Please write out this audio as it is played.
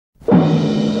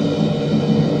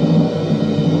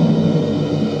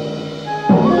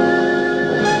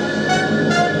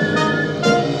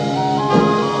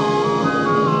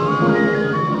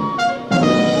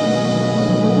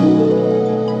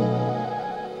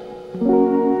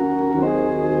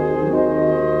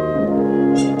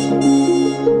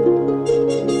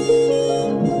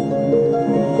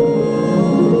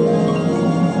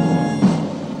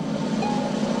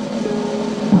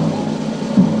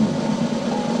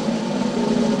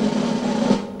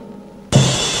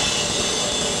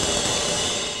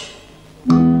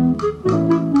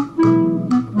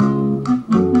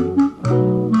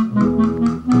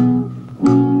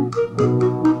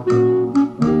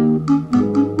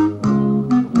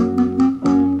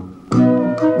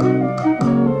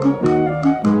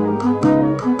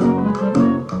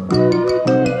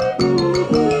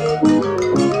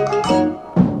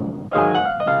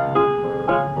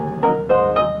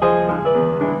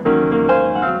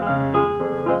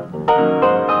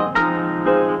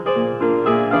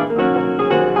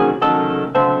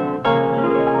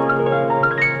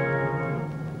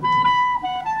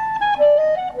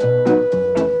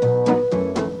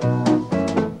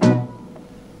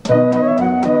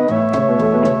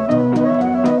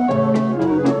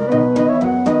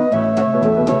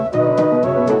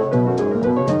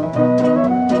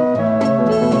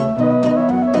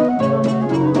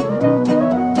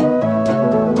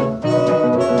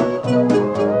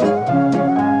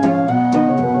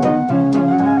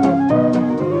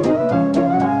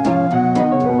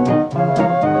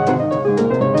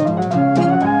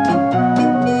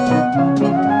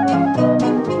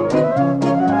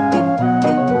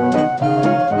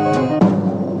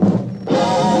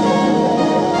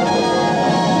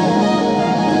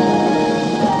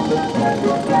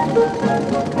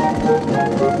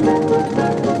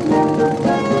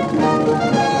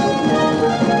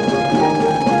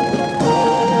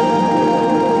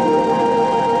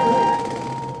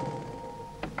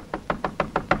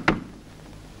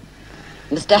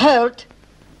Mr. Holt.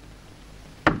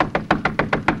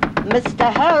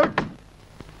 Mr. Holt.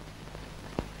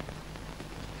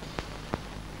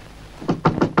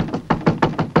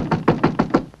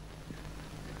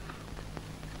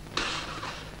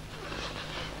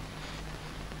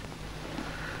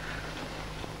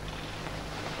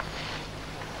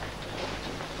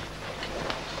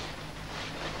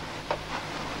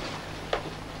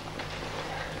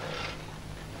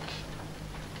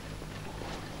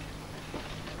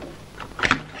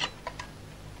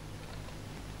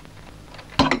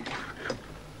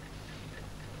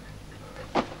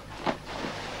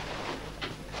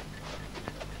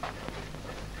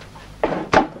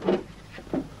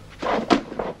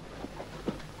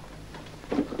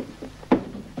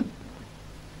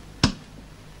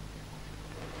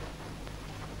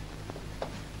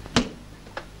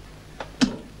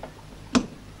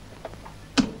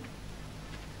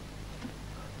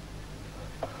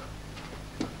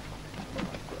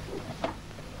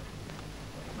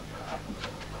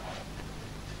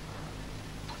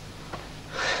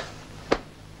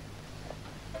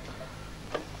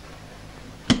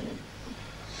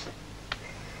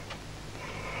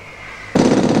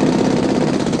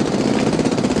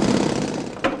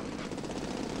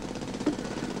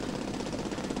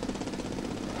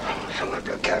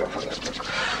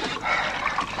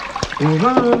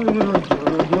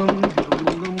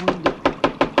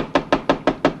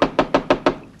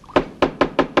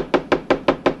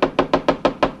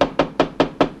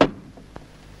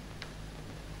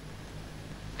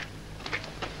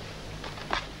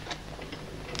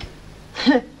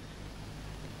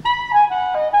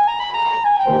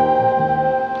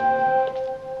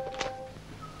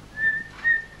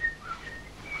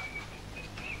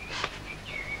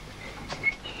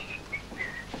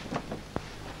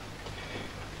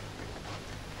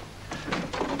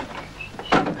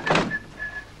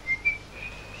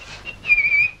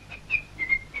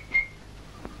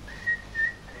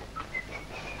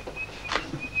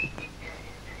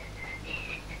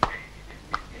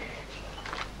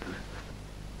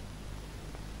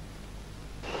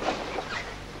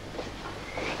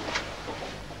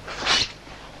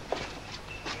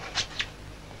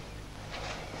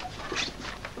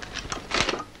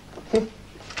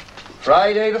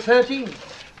 Friday the 13th.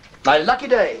 My lucky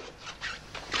day.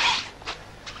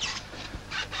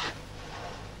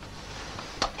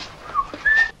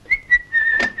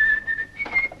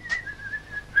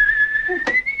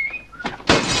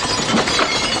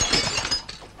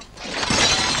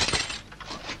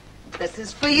 This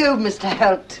is for you, Mr.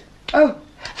 Holt. Oh,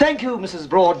 thank you, Mrs.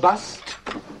 Broadbust.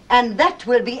 And that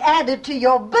will be added to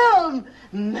your bill,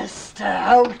 Mr.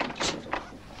 Holt.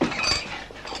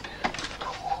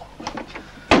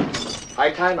 High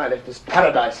time I left this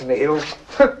paradise in the hills.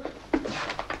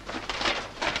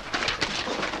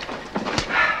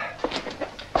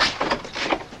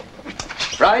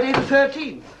 Friday the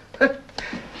 13th.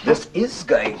 This is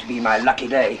going to be my lucky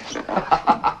day.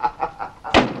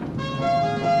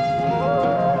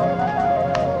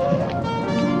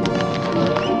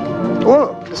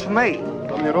 Oh, dat is voor mij.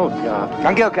 Dan weer rood, ja.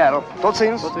 Dank je wel, kerel. Tot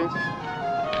ziens. Tot ziens.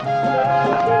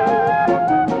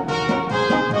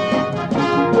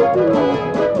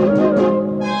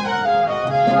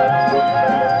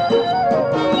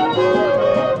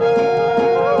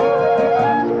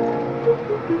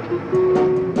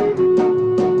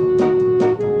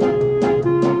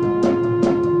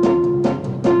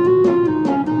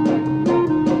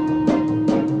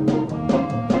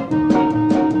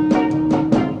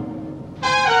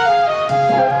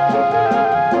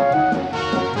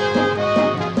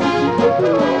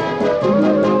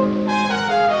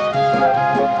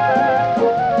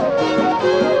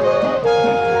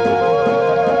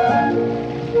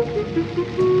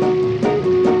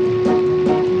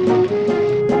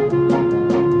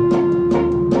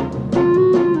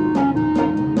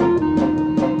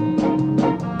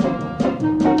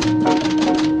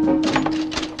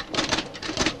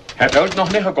 Heeft Holt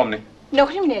nog niet gekomen? Nog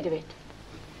niet, meneer de Wit.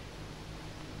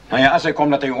 Nou ja, als hij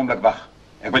komt, dat hij een ogenblik wacht.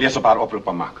 Ik wil eerst een paar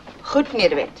oproepen maken. Goed, meneer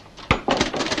de Wit.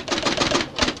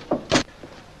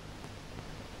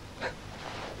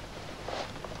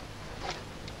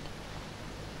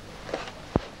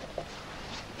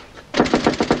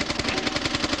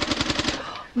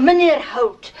 Meneer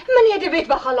Holt, meneer de Wit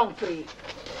wacht al lang voor u.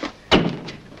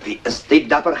 Wie is die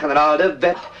dapper generaal de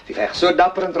Wet? Die vecht zo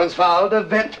dapper in Transvaal de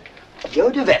Wet.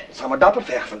 Jo de Wet zal maar dapper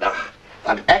vecht vandaag.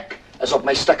 Want ik is op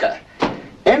mijn stukken.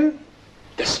 En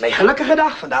het is mijn gelukkige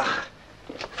dag vandaag.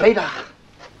 Vrijdag,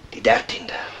 die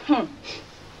 13e.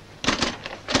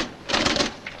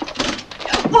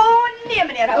 Oh nee,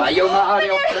 Nee, meneer Hout. Waar jou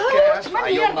Mario op de kers,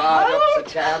 waar jou Mario op de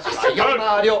kers, waar jou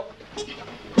Mario.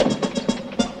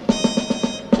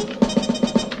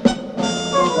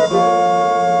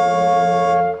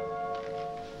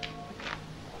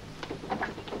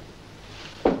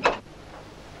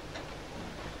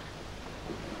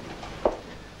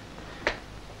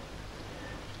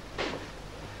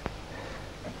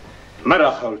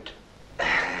 Middag, Holt.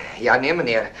 Ja, nee,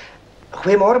 meneer.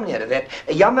 Goedemorgen, meneer de Wet.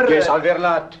 Jammer... Je is alweer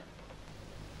laat.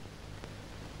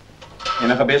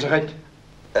 Enige bezigheid?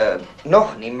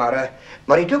 Nog niet, maar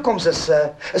die toekomst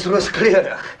is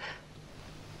rooskleurig.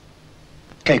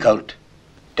 Kijk, Holt.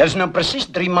 Dat is nu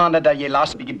precies 3 maanden dat je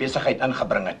laatst een beetje bezigheid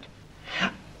ingebring hebt.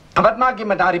 En wat maak je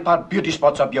met daar die paar beauty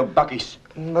spots op jouw bakkies?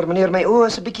 Maar meneer, mijn oor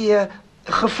is een beetje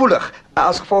gevoelig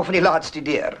als gevolg van die laat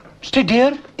studeer.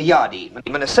 Studeer? Ja, die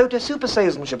Minnesota Super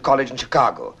Salesmanship College in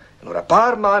Chicago. En over een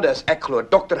paar maanden is ik geloof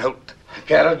dokter Holt.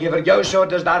 Kerel, voor jou zo,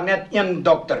 is daar net 1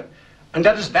 dokter. En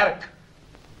dat is werk.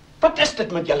 Wat is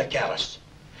dit met jullie kerels?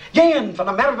 Jij en van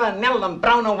de Merwe en Nel en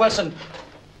Brown en Wilson.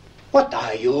 What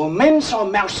are you, men or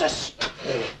mouses?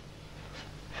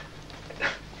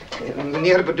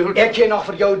 Meneer bedoelt... Ik je nog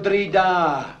voor jou 3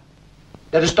 dagen.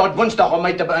 Dat is tot woensdag om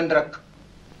mij te beïndrukken.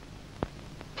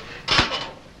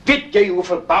 Weet jij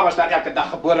hoeveel babas daar elke dag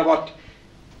geboren wordt?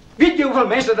 Weet je hoeveel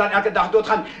mensen daar elke dag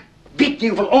doodgaan? Weet je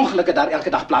hoeveel ongelukken daar elke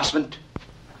dag plaatsvindt?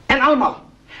 En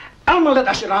allemaal dat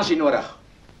assurantie nodig.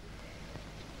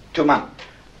 Toe man,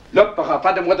 loop we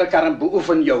gaan de moederkar en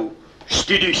beoefen jou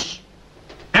studies.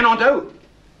 En onthou,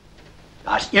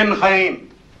 dat is 1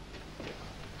 geheim.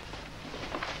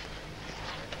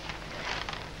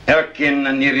 Elkeen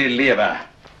in hierdie lewe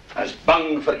is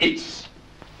bang voor iets.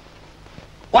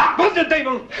 Wat de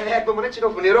duivel? Ik ben maar net zien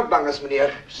of meneer ook bang is,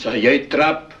 meneer. Sal jy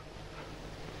trap?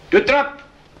 Doe trap!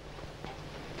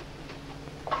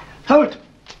 Holt!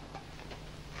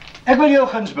 Ik wil jou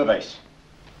guns bewys.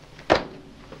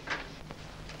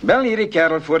 Bel hierdie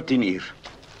kerel voor 10 uur.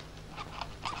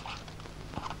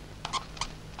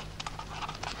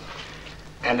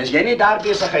 En as jy nie daar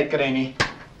besigheid kry nie,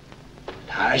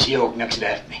 dan is jy ook niks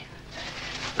werd nie.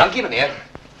 Dankie, meneer.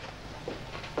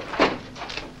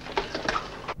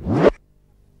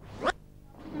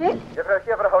 Juffrouw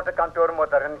Schäfer houdt de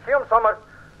kantoormotor en film sommer.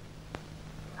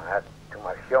 Toen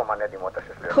maar show maar net die motor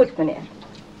se sleutel. Goed, meneer.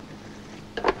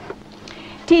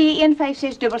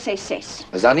 T156666.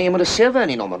 Is daar nie iemand 'n 7 in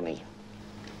die nommer nie?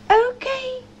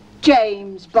 Okay,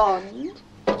 James Bond.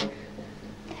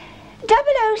 007-700.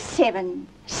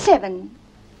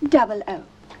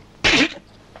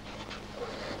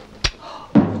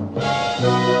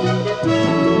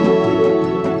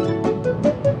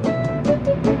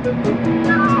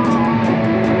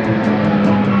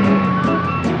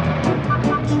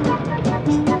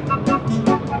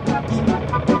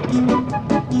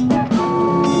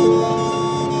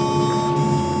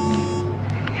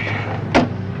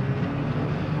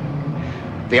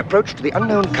 The approach to the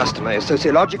unknown customer is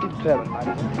sociologically determined by...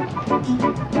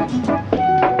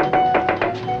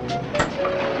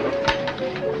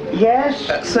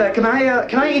 Yes? Sir, can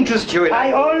I interest you in...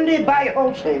 I only buy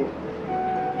wholesale.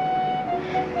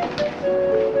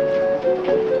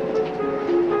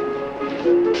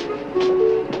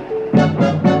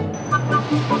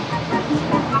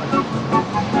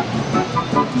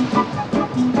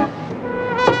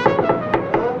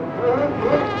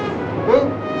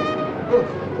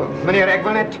 Meneer, ik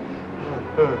wil net...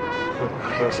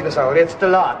 Ik zie dat al reeds te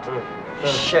laat.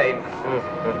 Shame.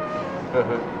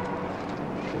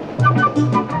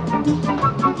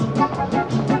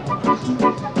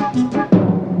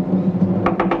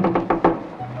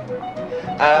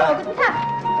 Guten Tag.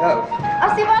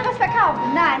 Ach, Sie wollen was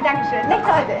verkaufen? Nein, danke schön. Nicht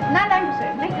heute. Nein, danke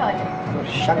schön. Nicht heute.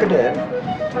 Danke dir.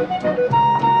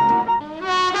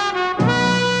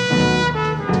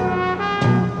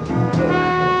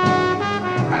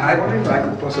 I wonder if I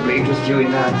could possibly interest you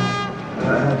in that.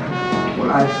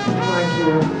 Well, I find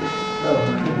you...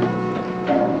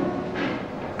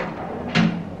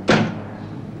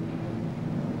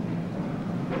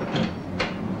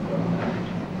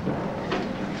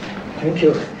 Thank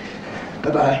you.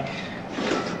 Bye-bye.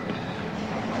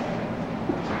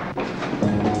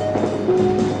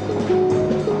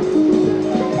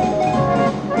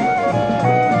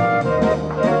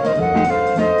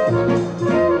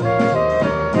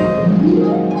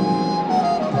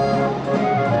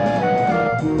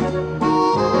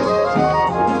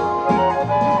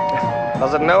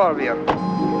 Was het nou alweer?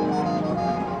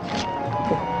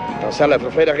 Dan zelf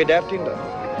voor vrijdag de 13e.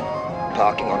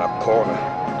 Parking on a corner.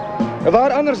 En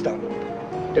waar anders dan?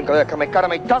 Dan kan ik mijn kar en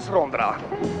mijn tas ronddragen.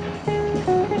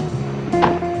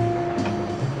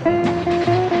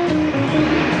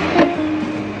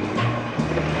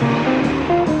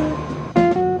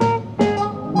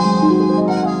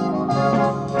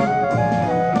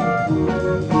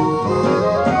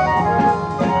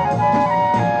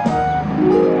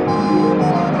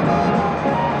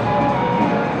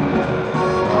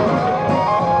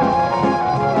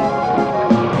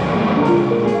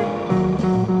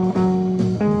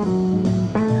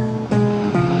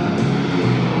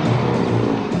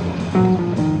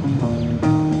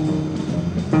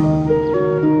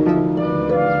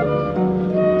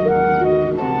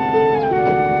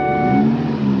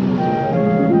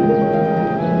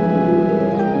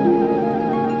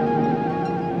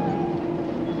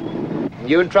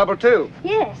 You in trouble too?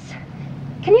 Yes.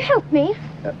 Can you help me?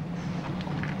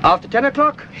 After 10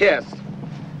 o'clock? Yes.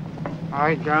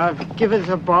 Hi, God, give us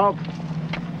a bob.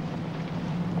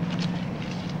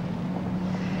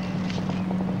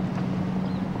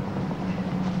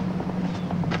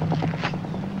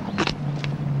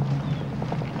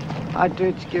 I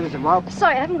do, give us a bob.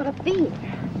 Sorry, I haven't got a bean.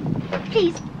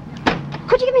 Please,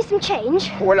 could you give me some change?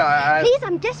 Well, Please,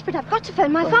 I'm desperate. I've got to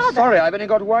phone my father. Sorry, I've only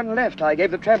got one left. I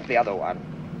gave the tramp the other one.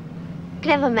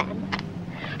 Clever man.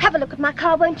 Have a look at my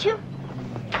car, won't you?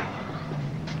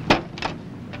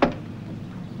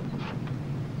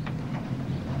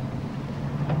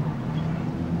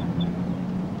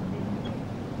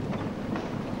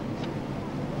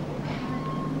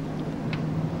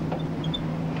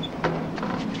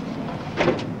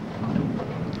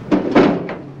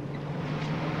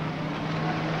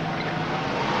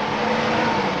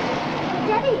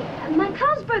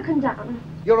 Down.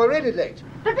 You're already late.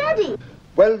 But Daddy!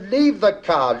 Well, leave the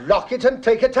car, lock it and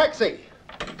take a taxi.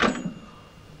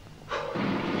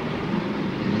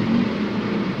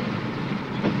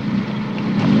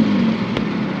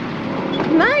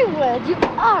 My word, you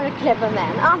are a clever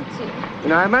man, aren't you?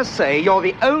 And I must say, you're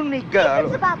the only girl...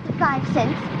 If it's about the 5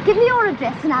 cents, give me your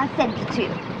address and I'll send it to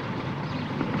you.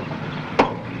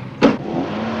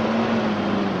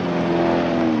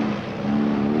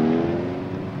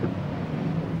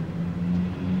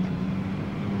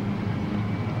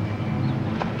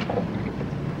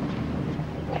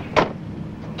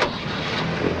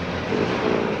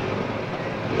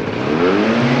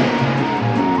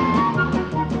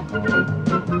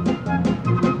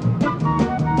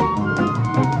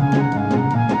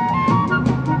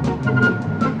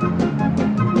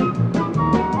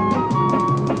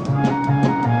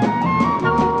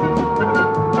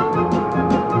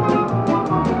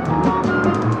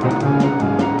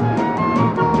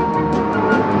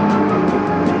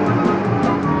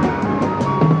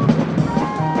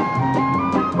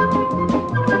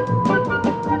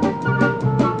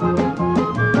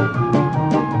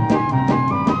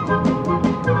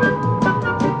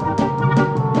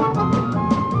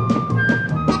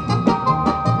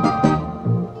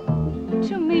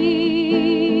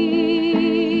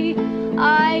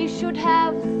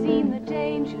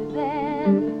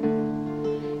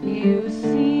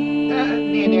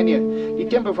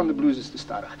 Van de blues is te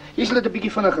stadig. Je zal het een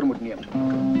beetje vinniger moet nemen.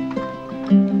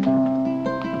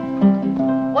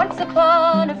 Once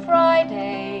upon a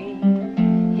Friday,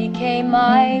 he came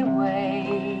my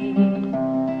way.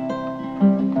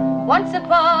 Once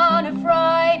upon a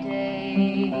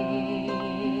Friday,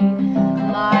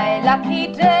 my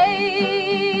lucky day.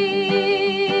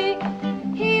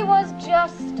 He was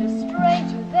just a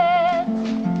stranger then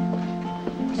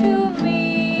to me.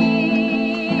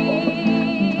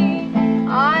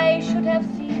 I should have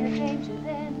seen the danger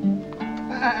then.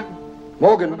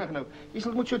 Morgen.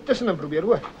 Je moet zo tussenin proberen,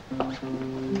 hoor.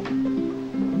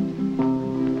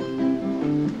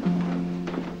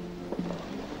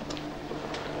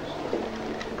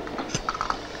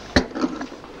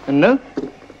 En nou?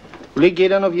 Hoe leek jy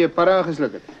dan of jy 'n para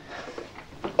aangesluk het?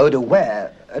 Oude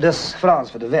ware, dis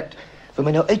Frans vir de wet. Vir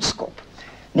my nou uitskop.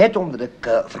 Net omdat ek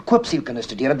verkoopsiel kan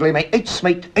studeer, dat wil hy my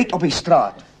uitsmyt uit op die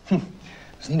straat.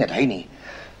 Dis nie net hy nie.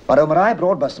 Maar Oumaraai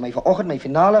Broadbus het my vanoggend my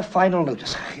finale final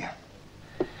notice gegee.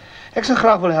 Ek sou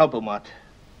graag wil help, maat.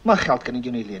 Maar geld kan ek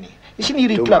jou nie leen nie. Jy sien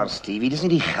hierdie klap. Maar Stevie, dis nie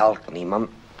die geld nie, man.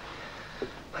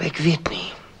 Maar ek weet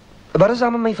nie. Wat is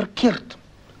aan met my verkeerd?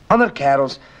 Ander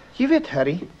kerels... Jy weet,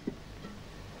 Harry,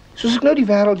 soos ek nou die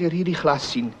wêreld deur hierdie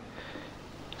glas sien,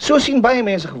 so sien baie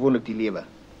mense gewoonlik die lewe.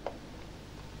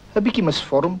 'n Bietjie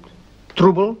misvormd,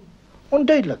 troebel,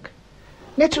 onduidelik.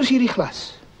 Net soos hierdie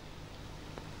glas.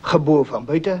 Gebo van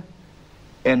buite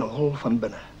en hol van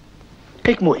binne.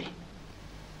 Kyk mooi.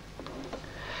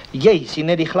 Jy sien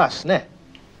net die glas, né?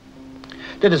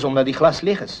 Dit is omdat die glas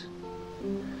leeg is.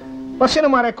 Maar sê nou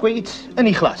maar ek gooi iets in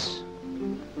die glas.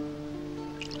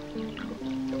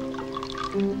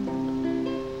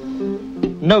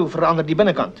 Nou verander die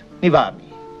binnekant, nie waar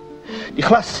nie. Die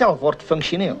glas self word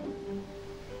funksioneel.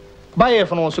 Baie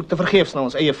van ons soek te vergeefs na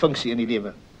ons eie funksie in die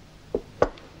lewe.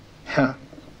 Ja.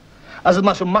 As dit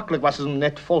maar so maklik was om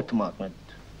net vol te maak met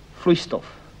vloeistof.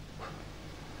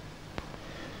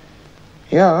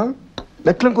 Ja,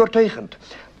 dit klink oortuigend.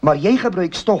 Maar jy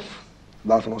gebruik stof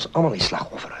waarvan ons almal die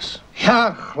slagoffer is.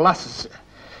 Ja, glas is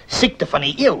siekte van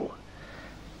die eeu.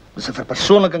 Dis 'n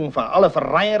verpersoonliking van alle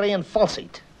verraaiery en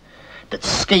valsheid. Dit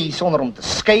skei sonder om te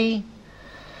skei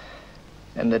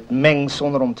en dit meng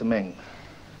sonder om te meng.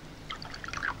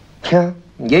 Ja,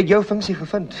 jy het jou funksie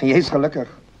gevind en jy is gelukkig.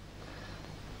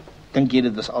 Dink jy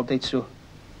dit was altyd so?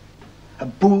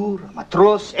 'n boer, 'n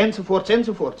matroos, ensovoorts,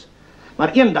 ensovoorts.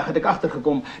 Maar eendag het ek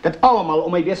agtergekom dat almal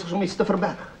om my besig is om iets te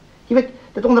verberg. Jy weet,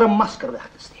 dit onder 'n masker weg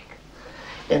te steek.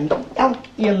 En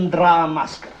elkeen dra 'n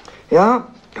masker. Ja,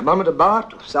 'n man met 'n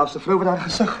baard of selfs 'n vrou met haar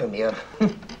gesig gemeer.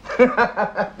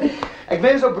 Ek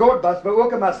wens op broodbas wou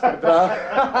ook 'n masker dra.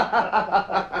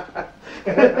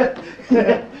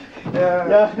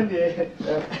 Ja, nee.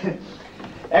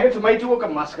 Ek het vir my toe ook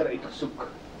 'n masker uitgesoek.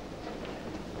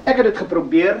 Ek het dit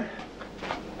geprobeer.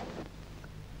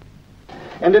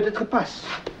 En dit het gepas.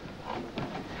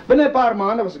 Binne 'n paar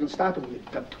maande was ek in staat om hierdie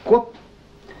klub te koop.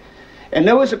 En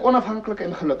nou is ek onafhanklik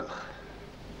en gelukkig.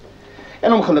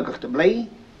 En om gelukkig te bly,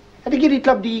 het ek hierdie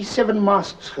klub die 7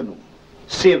 Masks genoem.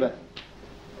 7.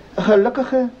 'n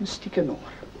gelukkige, mystieke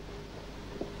nommer.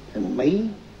 En my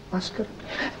masker?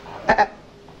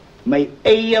 My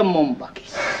eie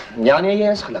mombakkies. Ja, nee,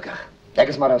 jy is gelukkig. Ek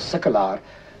is maar 'n sukkelaar,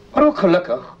 maar ook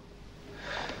gelukkig.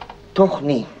 Tog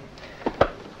nie.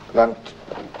 Want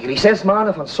hierdie 6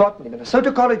 maande van swat in die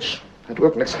Minnesota College het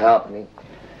ook niks gehelp nie.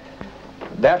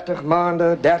 30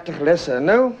 maande, 30 lesse en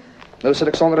nou sit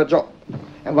ek sonder 'n job.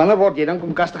 En wanneer word jy dan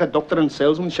komkastige dokter in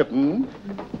salesmanship, hm?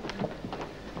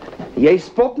 Jy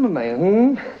spot met my,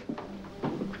 hm?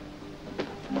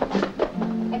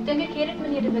 Ek dink ek het dit,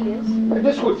 meneer de Villiers. Dit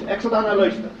is goed, ek sal daarna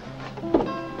luister.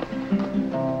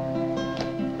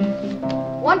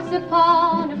 Once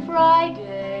upon a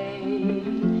Friday,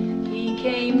 he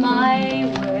came my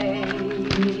way.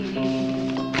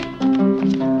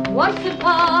 Once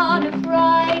upon a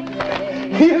Friday.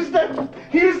 Hier is dit.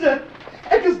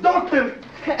 Ek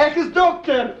is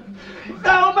dokter.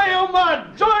 Nou my ouma,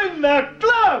 join the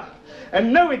club.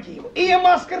 En nou het jy jou eie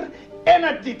masker en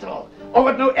 'n titel. Of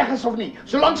het nou echt is of niet,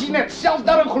 zolang jy net self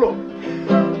daarin geloof.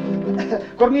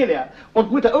 Cornelia,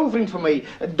 ontmoet 'n ou vriend van my,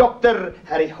 Dr.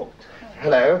 Harry Holt.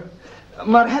 Hallo.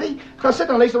 Maar Harry, ga sit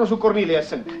en luister ons hoe Cornelia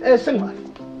sing. Sing maar.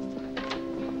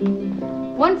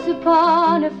 Once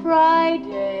upon a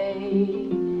Friday,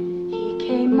 he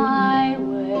came my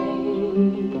way.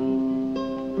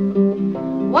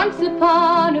 Once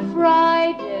upon a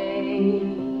Friday,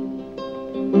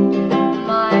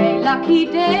 my lucky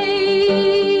day.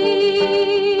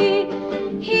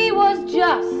 He was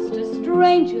just a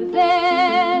stranger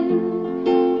then,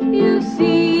 you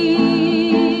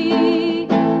see.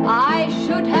 I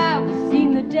should have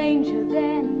seen the danger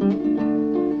then,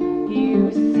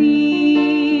 you see.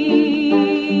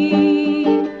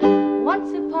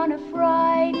 Once upon a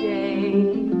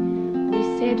Friday, we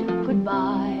said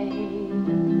goodbye.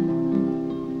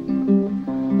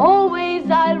 Always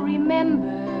I'll remember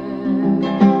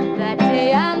that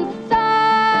day and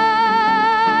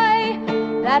sigh,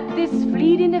 that this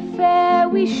fleeting affair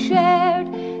we shared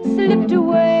slipped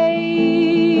away.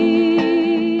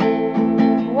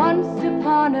 Once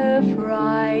upon a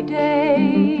Friday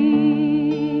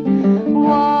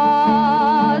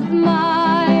was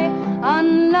my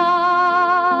unlucky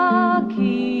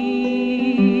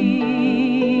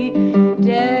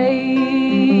day.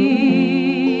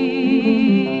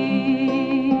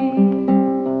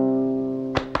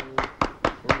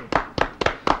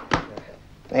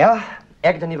 Ja,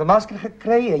 ek het 'n nuwe masker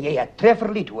gekry en jy het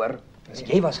trefferlied hoor. Dus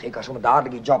jy was gek as om 'n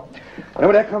dadelike job. Maar nou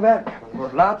moet ek gaan werk, want het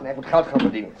word laat en ek moet geld gaan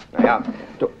verdienen. Nou ja,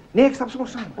 toe. Nee, ek stap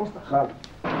soms saam. Ons gaan.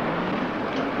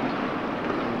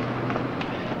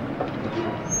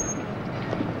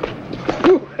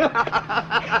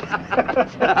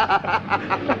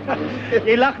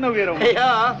 Jy lag nou weer om.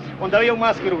 Ja. Onthou jou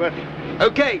masker hoor.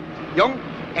 Oké, jong,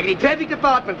 ek het die traffic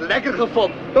department lekker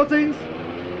gevonden. Tot ziens.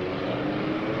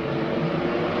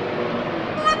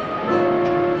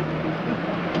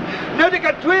 Nu ik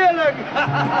een tweeling.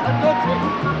 Tot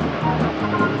ziens.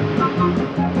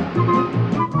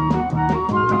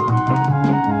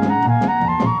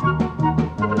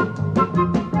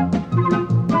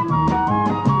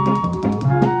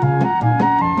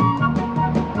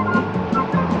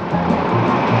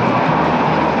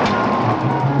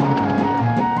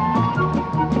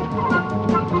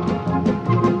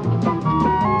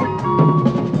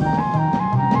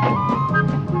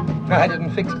 I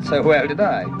didn't fix it so well, did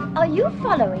I? Are you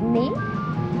following me?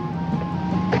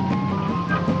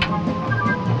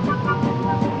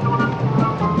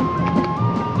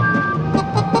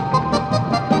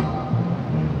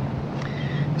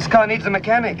 This car needs a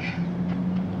mechanic.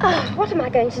 Oh, what am I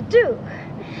going to do?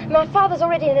 My father's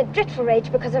already in a dreadful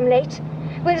rage because I'm late.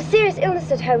 We have a serious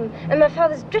illness at home, and my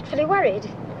father's dreadfully worried.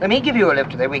 Let me give you a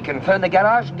lift to the weekend. Phone the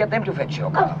garage and get them to fetch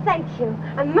your car. Oh, thank you.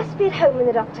 I must be at home when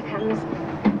the doctor comes.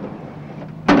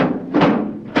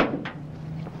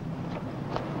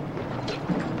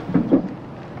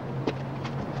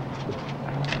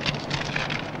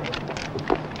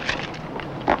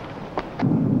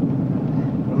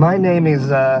 My name is,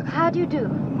 How do you do?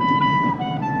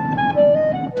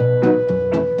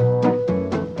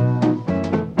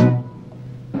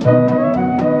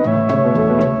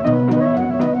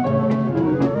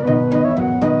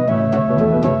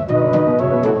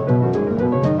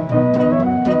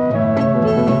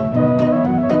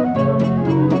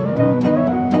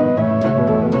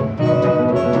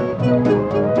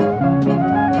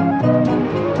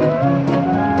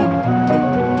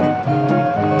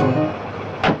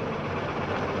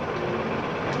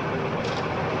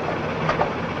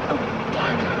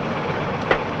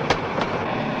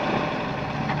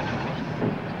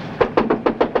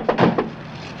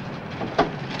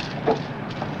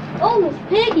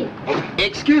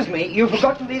 Excuse me, you've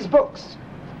forgotten these books.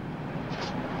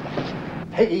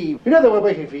 Peggy, you know that we're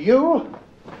waiting for you.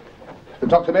 The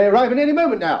doctor may arrive in any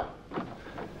moment now.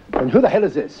 And who the hell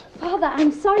is this? Father,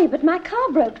 I'm sorry, but my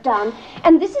car broke down.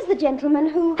 And this is the gentleman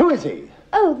who... Who is he?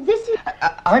 Oh, this is...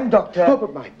 I'm Dr... Oh,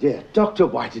 but my dear doctor,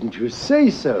 why didn't you say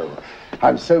so?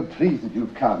 I'm so pleased that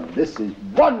you've come. This is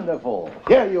wonderful.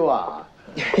 Here you are.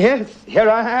 Yes, here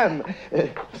I am.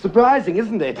 Surprising,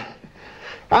 isn't it?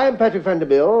 I am Patrick van der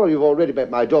Mill. You've already met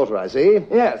my daughter, I see.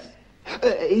 Yes.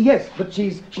 Yes, but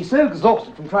she's so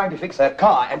exhausted from trying to fix her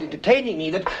car and entertaining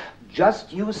me that...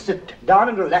 Just you sit down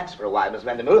and relax for a while, Miss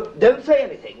van der Mill. Don't say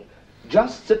anything.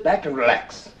 Just sit back and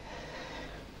relax.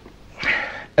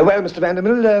 Well, Mr. van der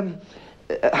Mill,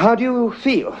 how do you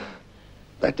feel?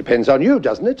 That depends on you,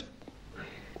 doesn't it?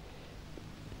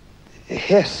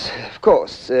 Yes, of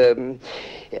course. And?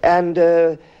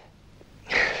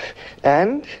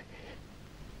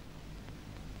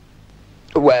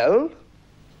 Well?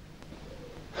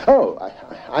 Oh,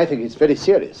 I think it's very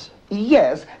serious.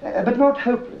 Yes, but not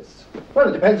hopeless. Well,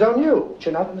 it depends on you.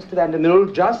 Chin up, Mr. van der Mill,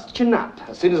 just chin up.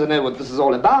 As soon as I know what this is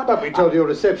all about... But we told your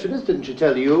receptionist, didn't she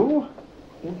tell you?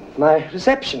 My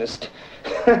receptionist?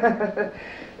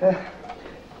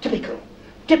 Typical.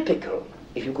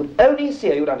 If you could only see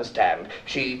her, you'd understand.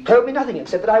 She told me nothing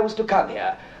except that I was to come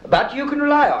here. But you can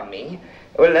rely on me.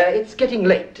 Well, it's getting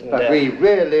late. And, but we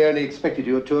really only expected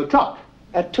you at 2 o'clock.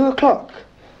 At 2 o'clock?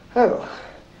 Oh,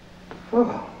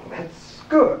 that's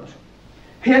good.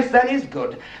 Yes, that is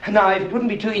good. Now, if it wouldn't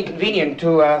be too inconvenient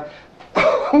to,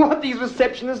 what these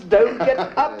receptionists don't get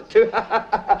up to.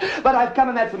 But I've come,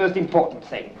 and that's the most important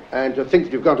thing. And to think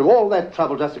that you've gone to all that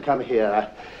trouble just to come here.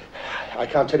 I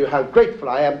can't tell you how grateful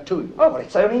I am to you. Oh, well,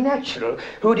 it's only natural.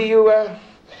 Who do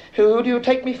you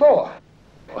take me for?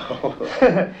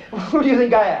 Who do you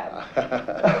think I am?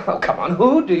 Oh, come on,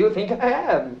 who do you think I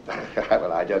am?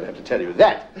 Well, I don't have to tell you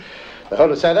that. The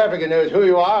whole of South Africa knows who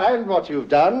you are and what you've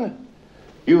done.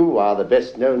 You are the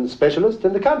best-known specialist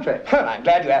in the country. Well, I'm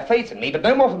glad you have faith in me, but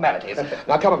no more formalities.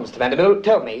 Now, come on, Mr. van der Mill,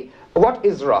 tell me, what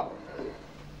is wrong?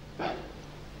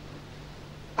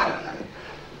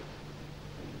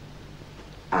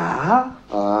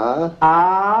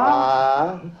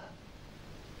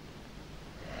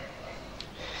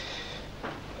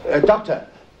 Doctor,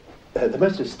 the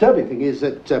most disturbing thing is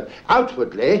that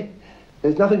outwardly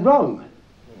there's nothing wrong,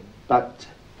 but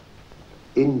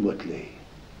inwardly.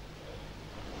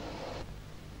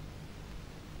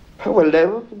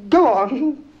 Well, go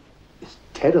on. It's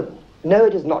terrible. No,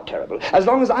 it is not terrible. As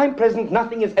long as I'm present,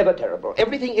 nothing is ever terrible.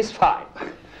 Everything is fine.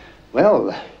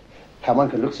 Well, how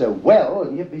one can look so well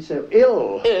and yet be so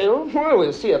ill. Ill? Well,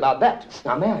 we'll see about that.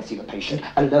 Now, may I see the patient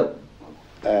alone?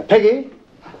 Peggy,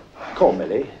 call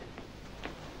Millie.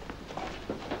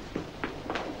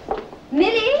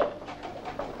 Millie?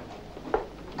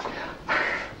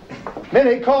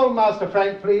 Millie, call Master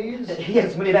Frank, please.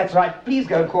 Yes, Millie, that's right. Please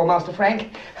go and call Master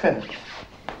Frank.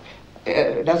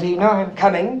 Does he know I'm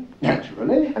coming?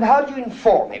 Naturally. And how do you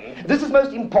inform him? This is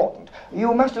most important.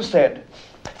 You must have said,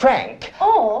 Frank.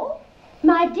 Or,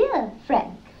 my dear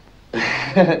Frank.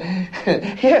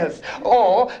 Yes,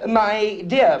 or, my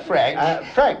dear Frank.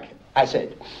 Frank, I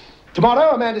said.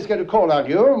 Tomorrow a man is going to call on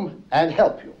you and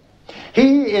help you.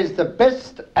 He is the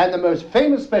best and the most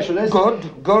famous specialist...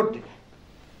 Good.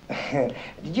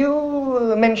 Did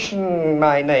you mention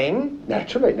my name?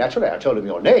 Naturally. I told him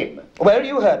your name. Well,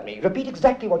 you heard me. Repeat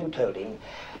exactly what you told him.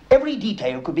 Every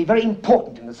detail could be very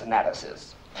important in this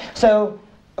analysis. So,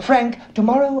 Frank,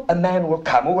 tomorrow a man will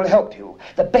come who will help you.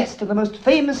 The best and the most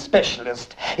famous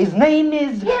specialist. His name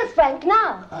is... Here's Frank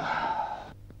now.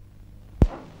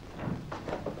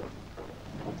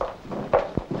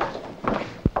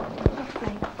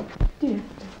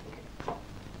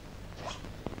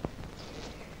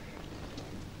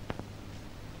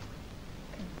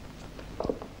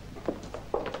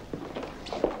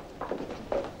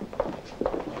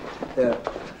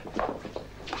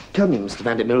 Tell me, Mr.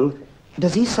 van der Mill,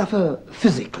 Does he suffer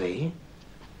physically?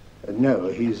 No,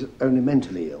 he's only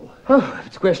mentally ill. Oh, if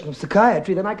it's a question of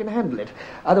psychiatry, then I can handle it.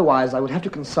 Otherwise, I would have to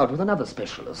consult with another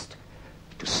specialist.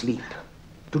 To sleep,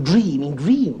 to dream in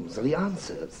dreams are the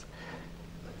answers.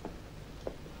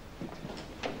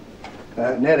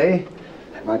 Nelly,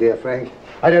 my dear Frank,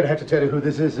 I don't have to tell you who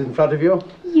this is in front of you.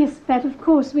 Yes, Pat, of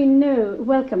course, we know.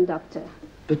 Welcome, Doctor.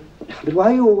 But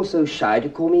why are you all so shy to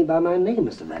call me by my name,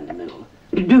 Mr. Vandermill?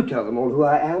 Do tell them all who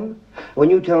I am. When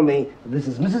you tell me this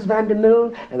is Mrs.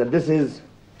 Vandermill and that this is...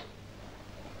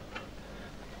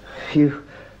 You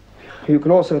can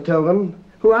also tell them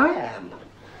who I am.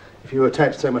 If you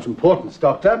attach so much importance,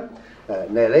 Doctor.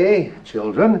 Nelly,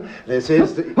 children, this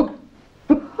is the...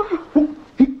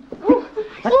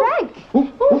 Frank!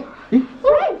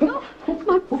 Frank!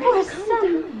 My poor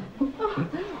son!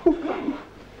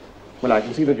 Well, I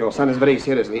can see that your son is very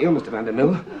seriously ill, Mr.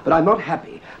 Vandermill, but I'm not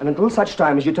happy. And until such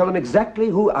time as you tell him exactly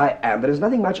who I am, there is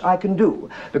nothing much I can do,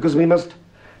 because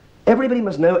everybody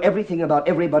must know everything about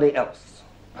everybody else.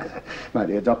 My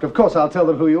dear Doctor, of course I'll tell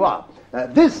them who you are.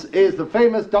 This is the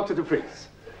famous Dr. de Vries.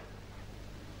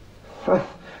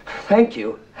 Thank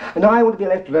you. And I want to be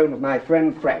left alone with my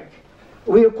friend Frank.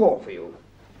 We'll call for you.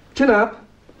 Chin up.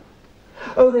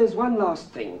 Oh, there's one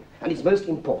last thing, and it's most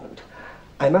important.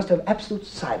 I must have absolute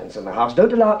silence in the house.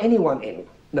 Don't allow anyone in.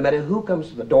 No matter who comes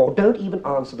to the door, don't even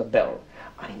answer the bell.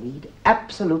 I need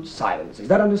absolute silence. Is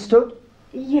that understood?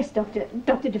 Yes, Doctor.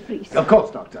 Dr. de Vries. Of course,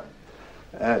 Doctor.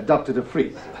 Dr. de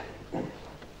Vries.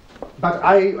 But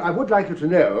I would like you to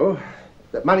know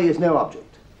that money is no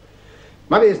object.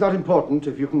 Money is not important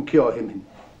if you can cure him.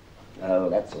 Oh,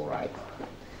 that's all right.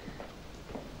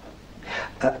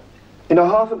 In a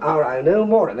half an hour, I'll know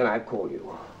more, and then I'll call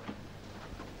you.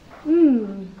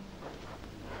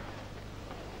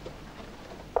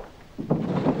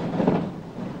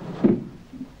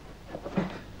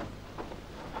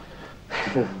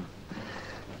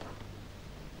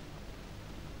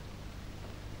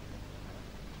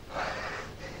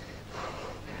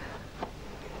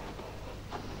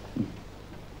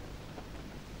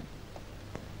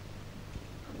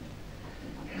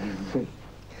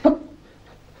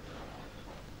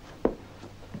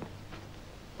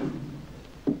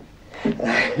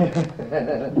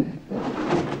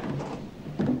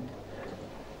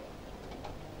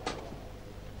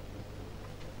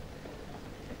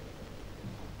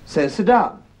 So sit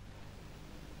down.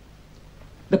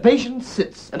 The patient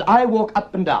sits and I walk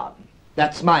up and down.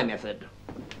 That's my method.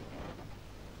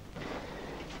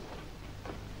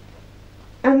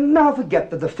 And now forget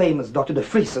that the famous Dr. de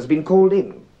Vries has been called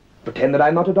in. Pretend that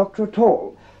I'm not a doctor at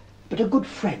all, but a good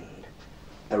friend.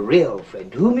 A real friend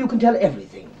to whom you can tell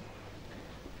everything.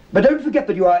 But don't forget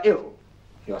that you are ill.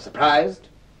 You are surprised?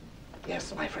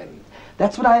 Yes, my friend.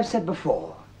 That's what I have said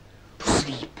before. To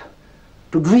sleep.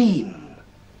 To dream.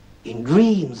 In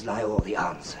dreams lie all the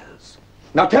answers.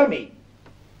 Now tell me.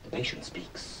 The patient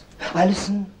speaks. I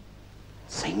listen.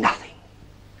 Say nothing.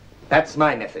 That's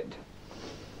my method.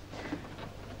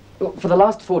 Well, for the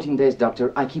last 14 days,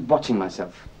 Doctor, I keep watching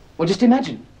myself. Well, just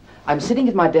imagine. I'm sitting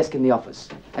at my desk in the office,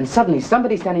 and suddenly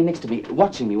somebody's standing next to me,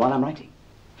 watching me while I'm writing.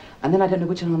 And then I don't know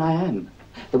which one I am.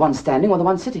 The one standing or the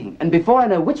one sitting. And before I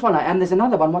know which one I am, there's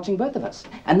another one watching both of us.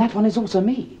 And that one is also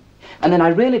me. And then I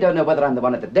really don't know whether I'm the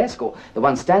one at the desk, or the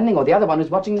one standing, or the other one who's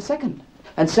watching the second.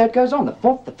 And so it goes on. The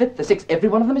fourth, the fifth, the sixth, every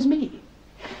one of them is me.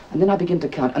 And then I begin to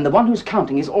count, and the one who's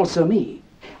counting is also me.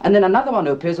 And then another one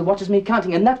who appears who watches me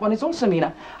counting, and that one is also me.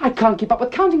 Now, I can't keep up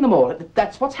with counting them all.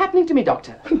 That's what's happening to me,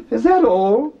 Doctor. Is that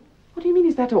all? What do you mean,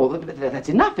 is that all? That's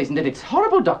enough, isn't it? It's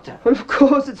horrible, Doctor. Well, of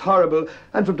course it's horrible.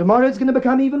 And from tomorrow it's going to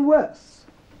become even worse.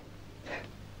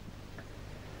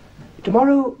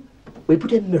 Tomorrow we'll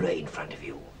put a mirror in front of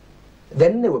you.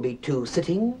 Then there will be 2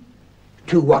 sitting,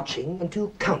 2 watching, and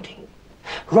 2 counting.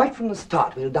 Right from the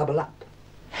start we'll double up.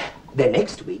 Then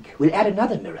next week we'll add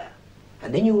another mirror.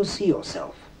 And then you will see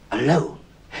yourself alone,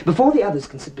 before the others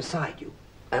can sit beside you.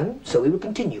 And so we will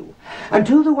continue,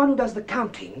 until the one who does the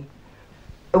counting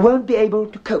won't be able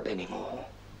to cope anymore.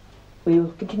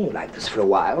 We'll continue like this for a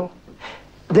while.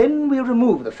 Then we'll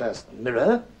remove the first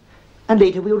mirror, and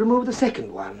later we'll remove the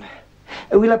second one.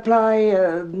 We'll apply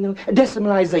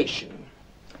decimalization.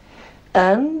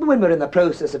 And when we're in the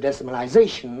process of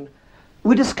decimalization,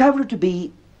 we discover it to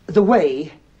be the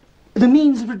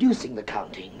means of reducing the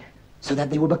counting, so that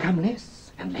they will become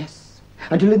less and less,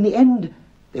 until in the end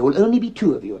there will only be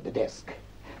 2 of you at the desk.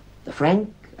 The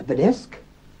Frank at the desk,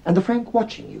 and the Frank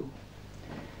watching you.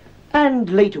 And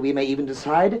later we may even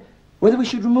decide whether we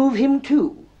should remove him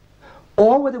too,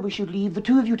 or whether we should leave the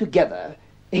 2 of you together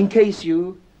in case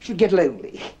you should get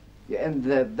lonely. Yeah,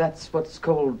 and that's what's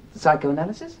called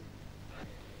psychoanalysis?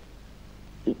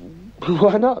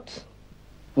 Why not?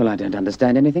 Well, I don't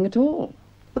understand anything at all.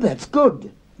 Well, that's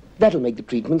good. That'll make the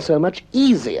treatment so much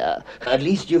easier. At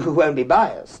least you won't be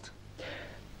biased.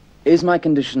 Is my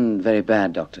condition very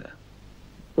bad, Doctor?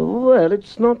 Well,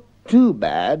 it's not too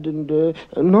bad and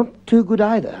not too good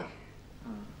either.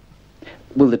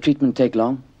 Will the treatment take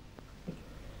long?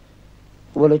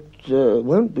 Well, it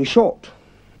won't be short.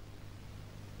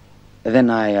 Then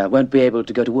I won't be able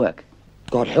to go to work.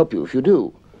 God help you if you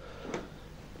do.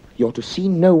 You're to see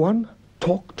no one,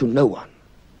 talk to no one.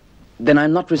 Then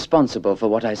I'm not responsible for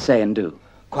what I say and do.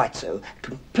 Quite so.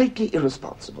 Completely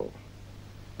irresponsible.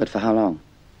 But for how long?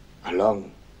 A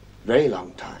long, very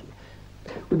long time.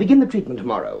 We begin the treatment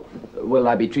tomorrow. Will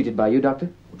I be treated by you, Doctor?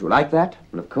 Would you like that?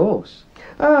 Well, of course.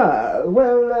 On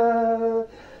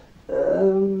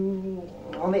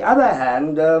the other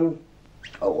hand,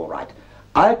 all right.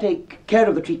 I'll take care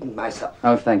of the treatment myself.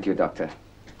 Oh, thank you, Doctor.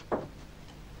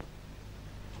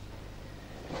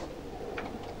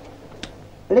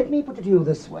 Let me put it to you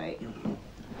this way.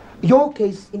 Your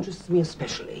case interests me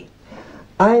especially.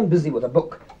 I am busy with a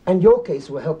book, and your case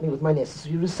will help me with my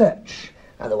necessary research.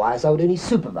 Otherwise, I would only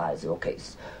supervise your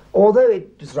case. Although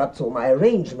it disrupts all my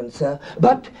arrangements, sir.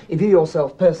 But if you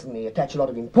yourself personally attach a lot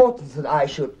of importance that I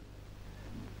should...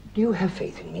 Do you have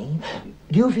faith in me?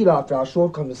 Do you feel after our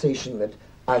short conversation that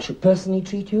I should personally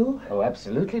treat you? Oh,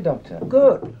 absolutely, Doctor.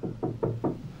 Good.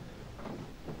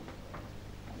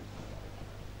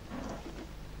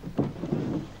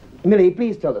 Millie,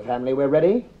 please tell the family we're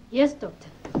ready. Yes, Doctor.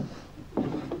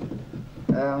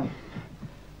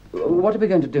 What are we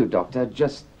going to do, Doctor?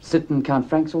 Just sit and count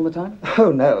francs all the time?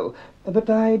 Oh, no. But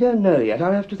I don't know yet.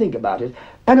 I'll have to think about it.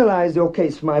 Analyze your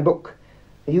case for my book.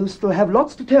 You still have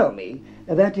lots to tell me.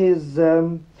 That is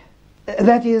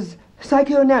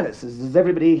psychoanalysis, as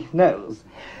everybody knows.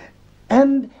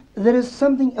 And there is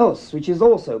something else which is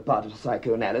also part of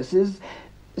psychoanalysis.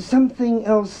 Something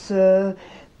else, I'll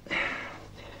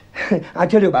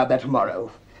tell you about that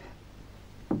tomorrow.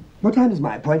 What time is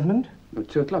my appointment?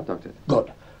 2 o'clock, Doctor.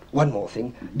 Good. One more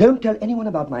thing. Don't tell anyone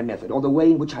about my method or the way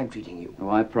in which I'm treating you. Oh,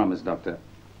 I promise, Doctor.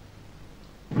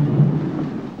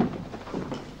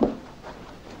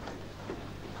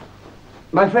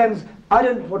 My friends, I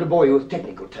don't want to bore you with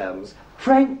technical terms.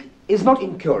 Frank is not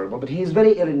incurable, but he is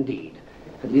very ill indeed.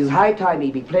 And it is high time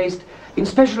he be placed in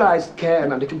specialized care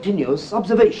and under continuous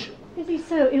observation. Is he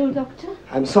so ill, Doctor?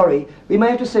 I'm sorry. We may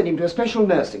have to send him to a special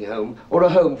nursing home or a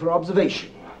home for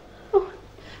observation. Oh,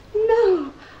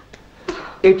 no.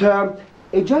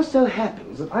 It just so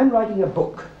happens that I'm writing a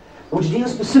book which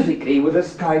deals specifically with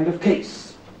this kind of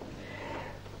case.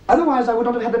 Otherwise, I would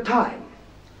not have had the time.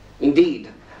 Indeed,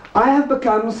 I have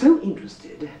become so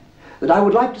interested that I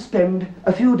would like to spend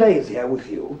a few days here with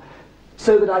you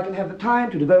so that I can have the time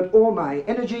to devote all my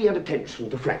energy and attention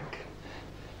to Frank.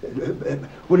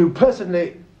 Will you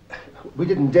personally... We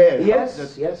didn't dare...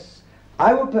 Yes.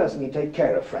 I will personally take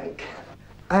care of Frank.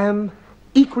 I am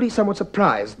equally somewhat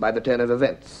surprised by the turn of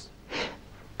events.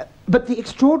 But the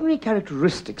extraordinary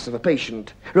characteristics of a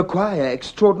patient require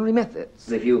extraordinary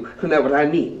methods, if you know what I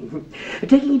mean.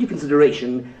 Taking into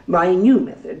consideration my new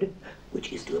method,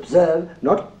 which is to observe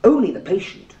not only the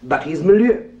patient, but his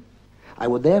milieu, I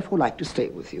would therefore like to stay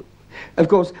with you. Of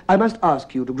course, I must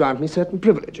ask you to grant me certain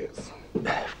privileges.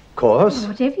 Of course.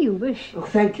 Whatever you wish. Oh,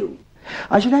 thank you.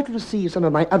 I should like to receive some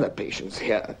of my other patients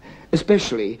here,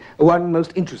 especially one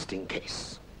most interesting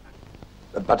case.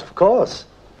 But of course.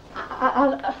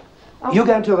 You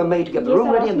go and tell the maid to get the Yes, room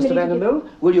I'll ready, ask and Mr. Millie to Vandermill,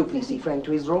 will you please see Frank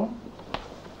to his room?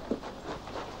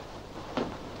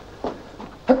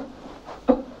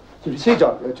 Did you see,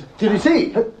 Doctor? Did you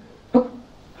see?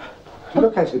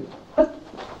 Look at him.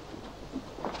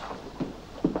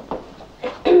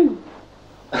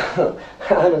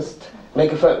 I must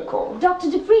make a phone call.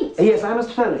 Dr. de Vries? Yes, I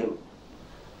must phone him.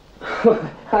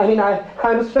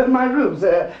 I must phone my room,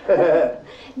 sir.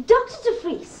 Dr. de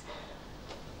Vries,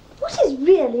 what is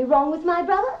really wrong with my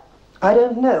brother? I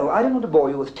don't know. I don't want to bore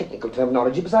you with technical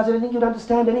terminology. Besides, I don't think you'd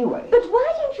understand anyway. But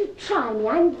why don't you try me?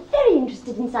 I'm very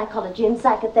interested in psychology and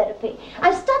psychotherapy.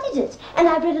 I've studied it, and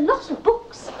I've read a lot of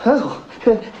books. Oh,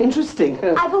 interesting.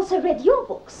 I've also read your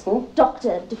books,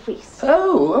 Dr. de Vries.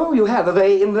 Oh, you have. Are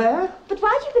they in there? But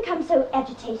why do you become so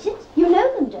agitated? You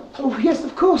know them, don't you? Oh, yes,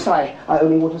 of course. I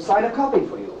only want to sign a copy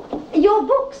for you. Your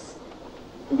books,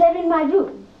 they're in my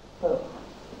room. Oh,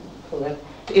 well, that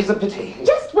is a pity.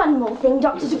 Just one more thing,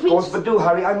 Dr. de Of Vries. course, but do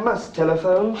hurry. I must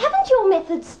telephone. Haven't your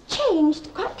methods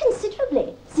changed quite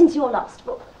considerably since your last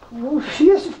book? Oh,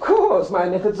 yes, of course. My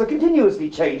methods are continuously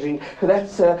changing.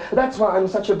 That's why I'm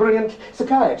such a brilliant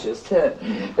psychiatrist.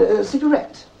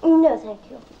 Cigarette? No, thank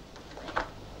you.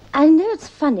 I know it's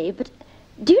funny, but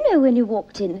Do you know when you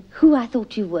walked in who I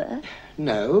thought you were?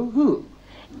 No, who?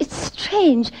 It's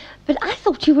strange, but I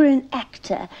thought you were an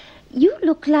actor. You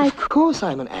look like... Of course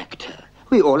I'm an actor.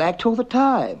 We all act all the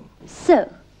time.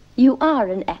 So, you are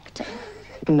an actor?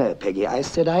 No, Peggy, I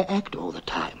said I act all the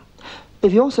time.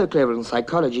 If you're so clever in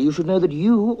psychology, you should know that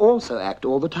you also act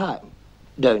all the time.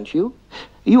 Don't you?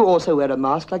 You also wear a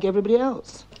mask like everybody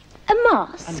else. A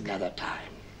mask? Another time.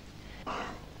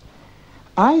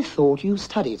 I thought you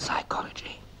studied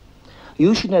psychology.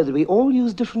 You should know that we all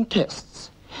use different tests.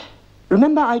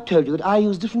 Remember I told you that I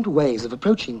use different ways of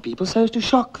approaching people so as to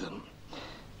shock them.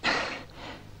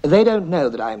 They don't know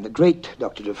that I am the great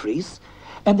Dr. de Vries,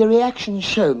 and their reactions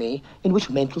show me in which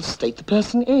mental state the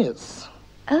person is.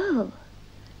 Oh,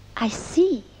 I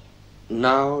see.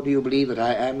 Now do you believe that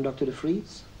I am Dr. de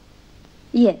Vries?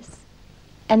 Yes,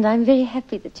 and I'm very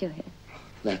happy that you're here.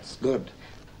 That's good.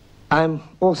 I'm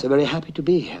also very happy to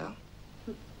be here.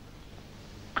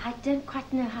 I don't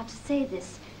quite know how to say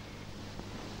this,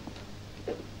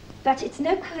 but it's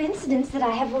no coincidence that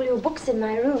I have all your books in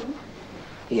my room.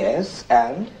 Yes,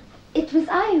 and? It was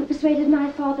I who persuaded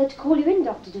my father to call you in,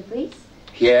 Dr. de Vries.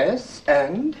 Yes,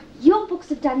 and? Your books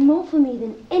have done more for me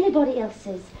than anybody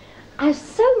else's. I've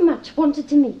so much wanted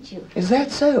to meet you. Is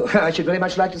that so? I should very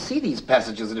much like to see these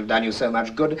passages that have done you so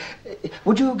much good.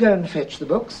 Would you go and fetch the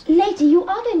books? Later, you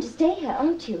are going to stay here,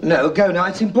 aren't you? No, go now.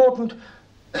 It's important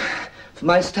for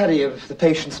my study of the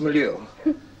patient's milieu.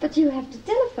 But you have to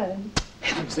telephone.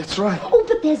 Heavens, that's right. Oh,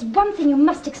 but there's one thing you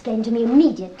must explain to me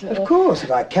immediately. Of course,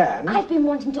 if I can. I've been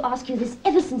wanting to ask you this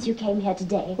ever since you came here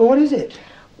today. Well, what is it?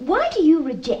 Why do you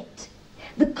reject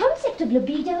the concept of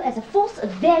libido as a force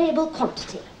of variable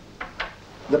quantity?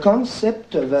 The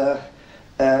concept of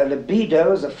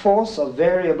libido as a force of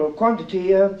variable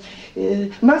quantity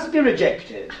must be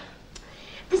rejected.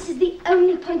 This is the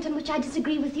only point on which I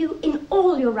disagree with you in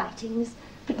all your writings.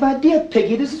 But my dear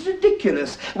Peggy, this is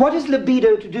ridiculous. What has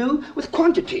libido to do with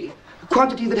quantity?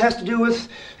 Quantity that has to do with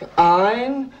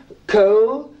iron,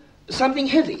 coal, something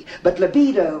heavy. But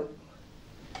libido...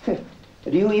 Do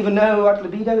you even know what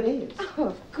libido is? Oh,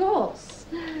 of course.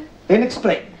 Then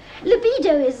explain.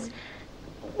 Libido is...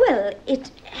 Well,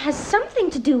 it has something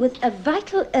to do with a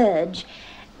vital urge,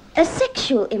 a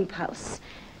sexual impulse,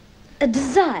 a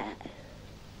desire.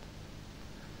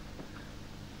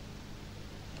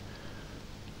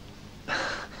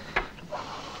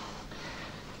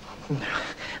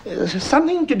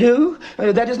 Something to do?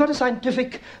 That is not a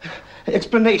scientific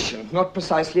explanation, not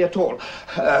precisely at all.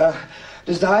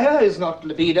 Desire is not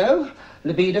libido.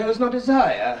 Libido is not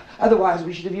desire. Otherwise,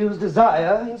 we should have used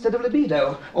desire instead of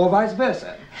libido, or vice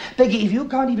versa. Peggy, if you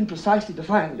can't even precisely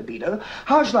define libido,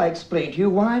 how shall I explain to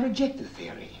you why I reject the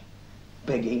theory?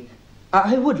 Peggy,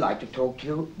 I would like to talk to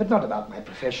you, but not about my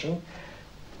profession.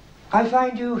 I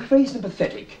find you very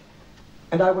sympathetic,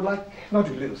 and I would like not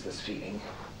to lose this feeling.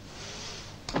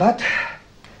 But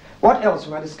what else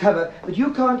when I discover that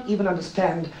you can't even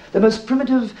understand the most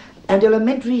primitive and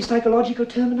elementary psychological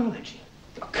terminology?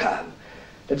 Oh, come.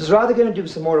 It is rather going to do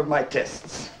some more of my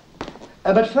tests.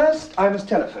 But first, I must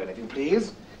telephone, if you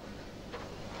please.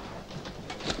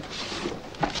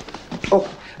 Oh,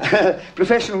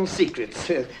 professional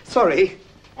secrets. Sorry.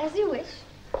 As you wish.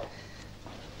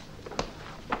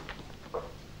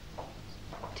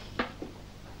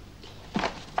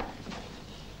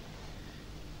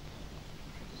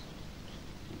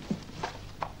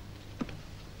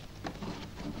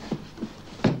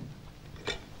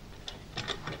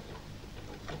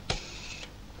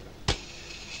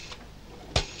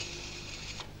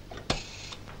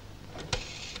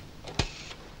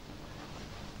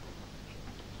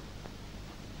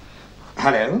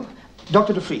 Hello?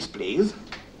 Dr. de Vries, please.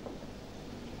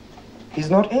 He's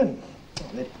not in.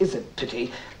 Oh, that is a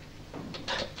pity.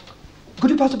 Could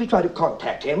you possibly try to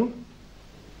contact him?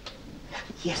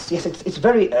 Yes, it's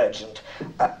very urgent.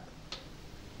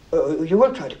 You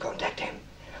will try to contact him.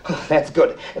 Oh, that's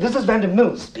good. This is Van der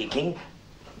Moon speaking.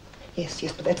 Yes,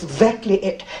 but that's exactly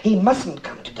it. He mustn't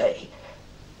come today.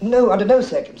 No, under no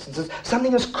circumstances.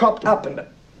 Something has cropped up and...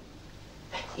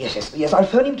 Yes, I'll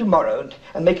phone him tomorrow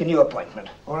and make a new appointment,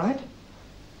 all right?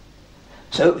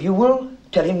 So you will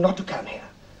tell him not to come here.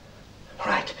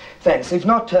 Right, thanks. If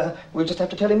not, we'll just have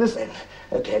to tell him this then.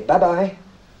 Okay, bye-bye.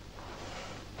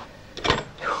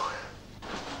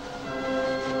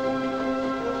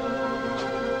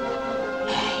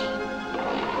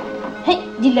 Hey,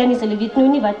 die Lange sal weet nou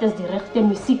nie wat is die regte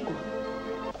musiek nie.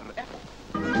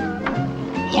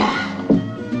 Ja.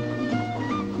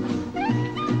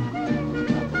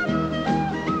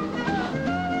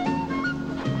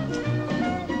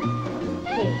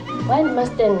 Why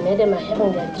must then Madam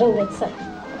having their drink outside?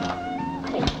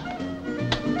 Hey.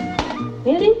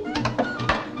 Nelly,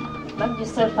 maak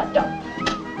yourself a top.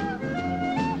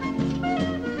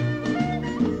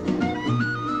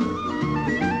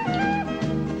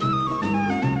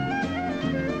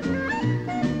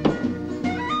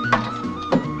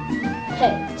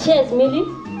 Hey, cheers, Millie.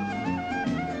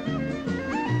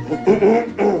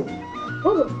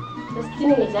 Oh, that's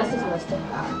cleaning exhausted, master.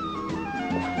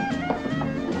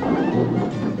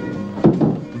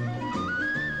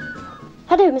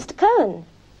 Hallo, Mr. Cohen.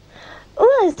 O,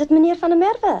 is dit meneer van der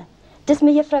Merwe? Dis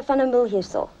mejuffrou van der Mul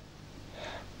hierso.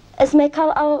 Is my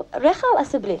kal al reg al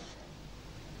asseblief?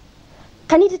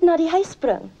 Kan jy dit na die huis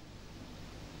bring?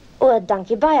 O,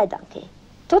 dankie, baie dankie.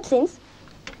 Totsiens.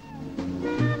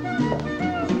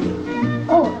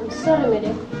 Oh, I'm sorry,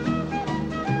 Millie.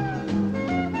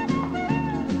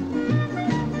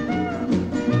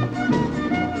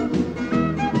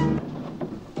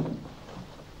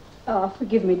 Oh,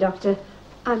 forgive me, Doctor.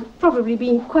 I'm probably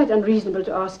being quite unreasonable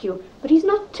to ask you, but he's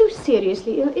not too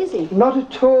seriously ill, is he? Not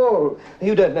at all.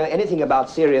 You don't know anything about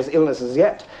serious illnesses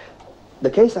yet. The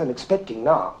case I'm expecting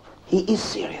now, he is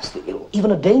seriously ill,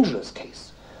 even a dangerous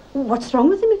case. What's wrong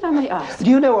with him, if I may ask? Do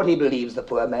you know what he believes, the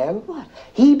poor man? What?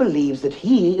 He believes that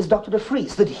he is Dr. de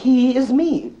Vries, that he is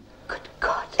me. Good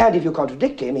God. And if you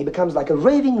contradict him, he becomes like a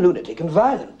raving lunatic and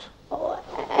violent. Oh,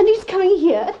 and he's coming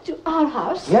here to our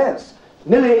house? Yes.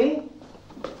 Millie!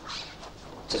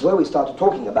 Just where we started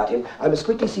talking about him, I must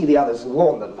quickly see the others and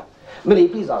warn them. Millie,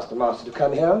 please ask the master to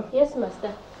come here. Yes, master.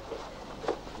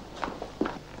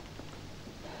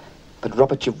 But,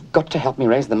 Robert, you've got to help me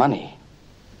raise the money.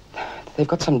 They've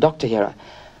got some doctor here.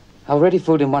 I already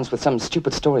fooled him once with some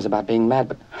stupid stories about being mad,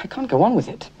 but I can't go on with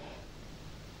it.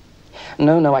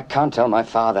 No, I can't tell my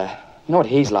father. You know what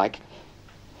he's like.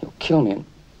 He'll kill me, and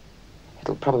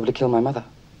it'll probably kill my mother.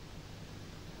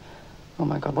 Oh,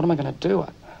 my God, what am I going to do?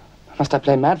 Must I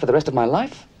play mad for the rest of my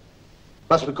life?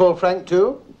 Must we call Frank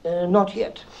too? Not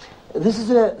yet. This is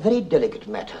a very delicate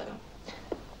matter.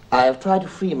 I have tried to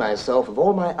free myself of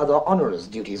all my other onerous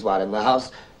duties while in the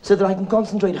house so that I can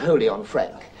concentrate wholly on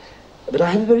Frank. But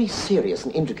I have a very serious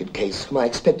and intricate case whom I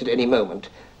expect at any moment.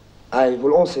 I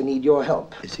will also need your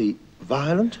help. Is he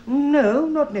violent? No,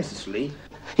 not necessarily.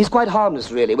 He's quite harmless,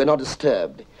 really. We're not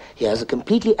disturbed. He has a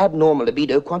completely abnormal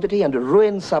libido quantity and a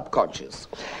ruined subconscious.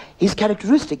 His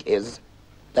characteristic is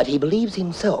that he believes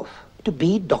himself to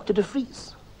be Dr. de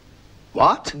Vries.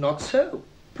 What? Not so.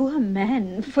 Poor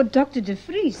man, for Dr. de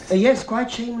Vries. Yes,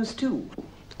 quite shameless too.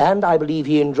 And I believe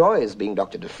he enjoys being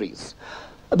Dr. de Vries.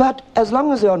 But as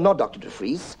long as they are not Dr. de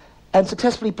Vries and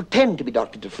successfully pretend to be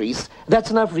Dr. de Vries, that's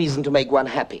enough reason to make one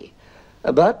happy.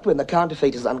 But when the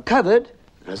counterfeit is uncovered,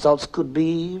 the results could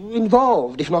be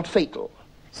involved, if not fatal.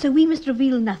 So we must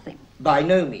reveal nothing? By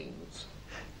no means.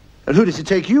 And who does he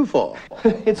take you for?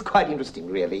 It's quite interesting,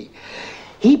 really.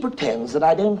 He pretends that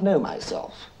I don't know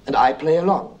myself, and I play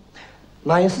along.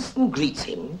 My assistant greets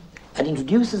him and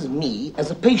introduces me as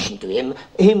a patient to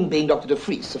him being Dr. de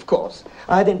Vries, of course.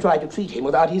 I then try to treat him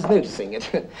without his noticing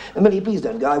it. Millie, please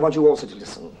don't go. I want you also to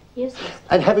listen. Yes, master.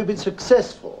 And have you been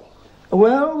successful?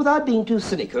 Well, without being too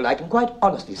cynical, I can quite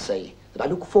honestly say that I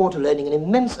look forward to learning an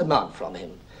immense amount from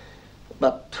him.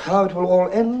 But how it will all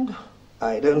end,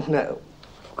 I don't know.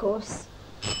 Of course.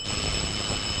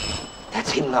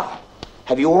 That's him now.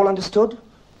 Have you all understood?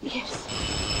 Yes.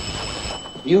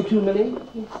 You too, Millie?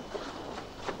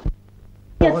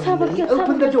 Yes, Go on, Millie.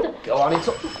 Open the door. Go on, it's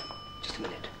all... Just a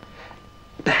minute.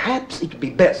 Perhaps it would be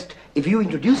best if you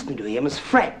introduced me to him as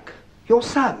Frank, your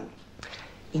son.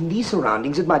 In these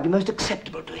surroundings, it might be most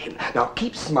acceptable to him. Now,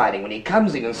 keep smiling when he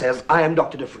comes in and says, I am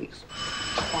Dr. de Vries.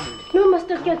 No,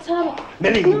 master, get some.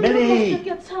 Millie, No, Millie! master,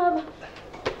 get some.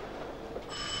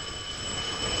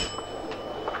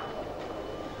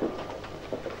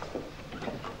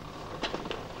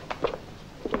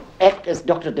 Ek is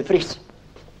Dr. de Vries.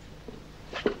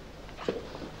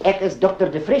 Ek is Dr.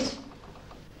 de Vries.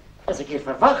 Is ik hier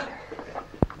verwacht?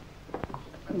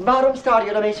 Waarom staar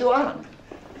jullie mij zo aan?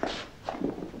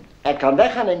 Ik kan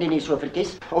weggaan indien je zo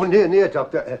verkiest. Oh, nee,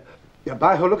 dokter. Ja,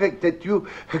 bij gelukkig dat u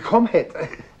gekomen hebt.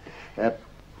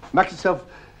 Maak jezelf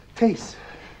thuis.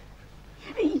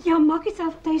 Ja, maak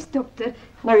jezelf thuis, dokter.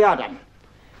 Nou ja dan.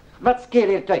 Wat scheelt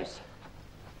hier thuis?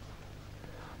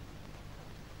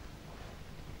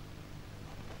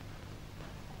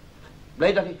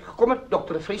 Blij dat u gekomen bent,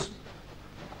 Dr. de Vries.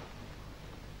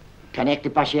 Kan ik de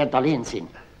patiënt alleen zien?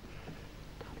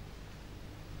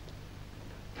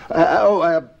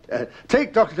 Take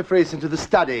Dr. de Vries into the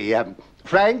study.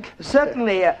 Frank?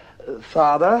 Certainly,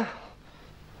 Father.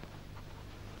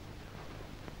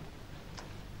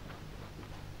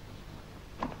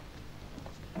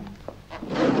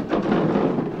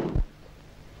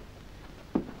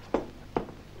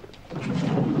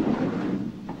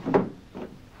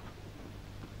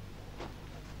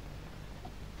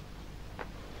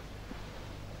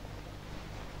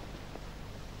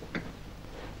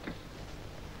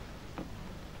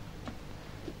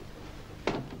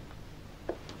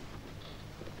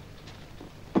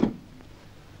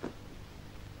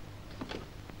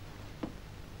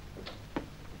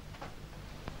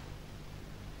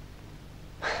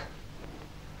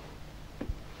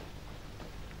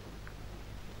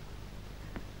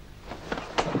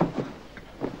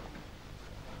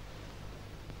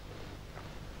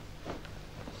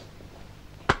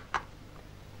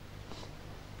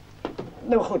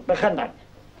 Nou goed, begin dan.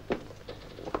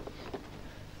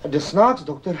 Dis snaaks,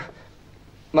 dokter.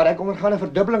 Maar ek ondergaan 'n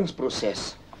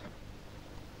verdubbelingsproses.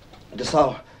 Dit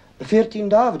sal 14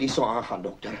 dae wat die so aangaan,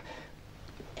 dokter.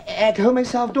 Ek hou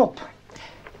myself dop.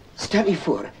 Stel je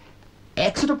voor,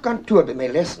 ek sit op kantoor by my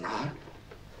lesenaar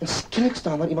en skielik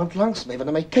staan daar iemand langs my wat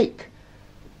na my kyk.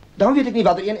 Dan weet ek nie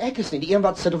watter een ek is nie, die een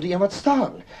wat sit of die een wat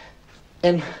staan.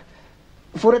 En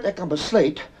voordat ek kan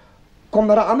besluit, kom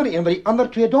daar 'n ander een wat die ander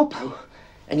twee dop hou.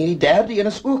 En hierdie derde een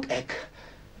is ook ek.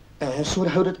 En so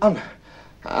hou dit aan.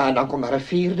 En dan kom daar 'n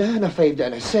vierde, en 'n vyfde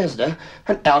en 'n sesde,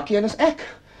 en elkeen is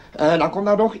ek. En dan kom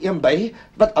daar nog een by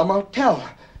wat almal tel.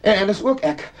 En dis ook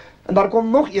ek. En daar kom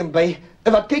nog een by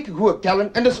wat kyk hoe ek tel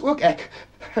en dis ook ek.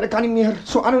 En ek kan nie meer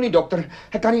so aanhou nie, dokter.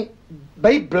 Ek kan nie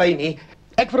bybly nie.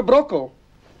 Ek verbrokkel.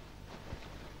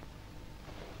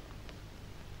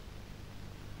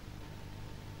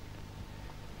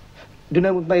 Doen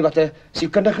nou met my wat 'n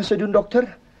sielkundige sou doen,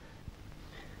 dokter.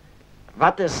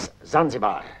 Wat is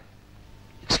Zanzibar?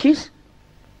 Ekskuus?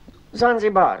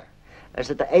 Zanzibar. Is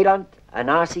dit 'n eiland, 'n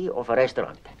nasie of 'n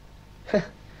restaurant? 'n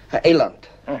eiland.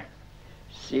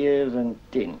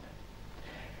 17.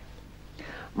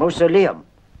 Mausoleum.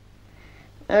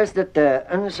 Is dit 'n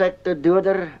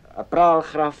insektedoder, 'n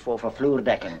praalgraf of 'n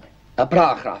vloerdekking? 'n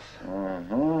praalgraf.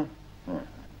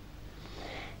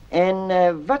 En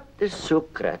wat is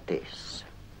Sokrates?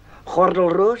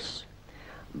 Gordelroos,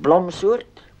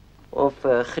 blomsoort of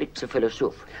 'n Griekse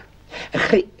filosoof?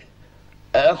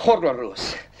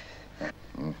 Gordelroos.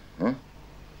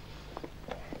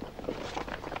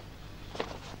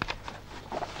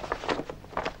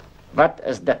 Wat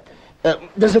is dit?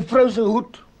 Dis 'n vrou se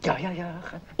hoed. Ja.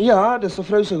 Ja, dis 'n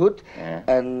vrou se hoed. Ja.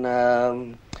 En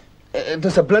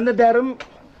dis 'n blinde derm.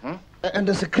 En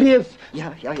dis 'n kreef.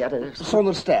 Ja, dat is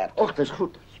sonder ster. Och, dis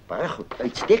goed. Baie goed.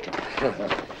 Uitstekend.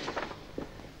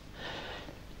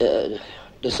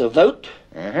 Dis 'n woud.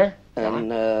 En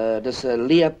dis 'n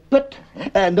leë put.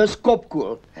 En dis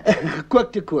kopkoel.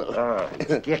 Gekookte kool.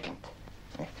 Uitstekend.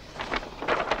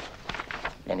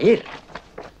 En hier?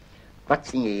 Wat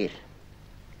sien jy hier?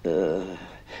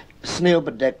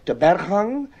 Sneeubedekte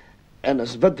berghang. En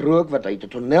is wit rook wat uit 'n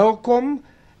toneel kom.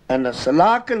 En is 'n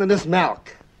laken en dis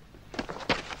melk.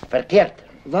 Verkeerd.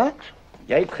 Wat?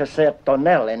 Jy het gesê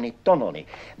tonel en nie tonnel nie.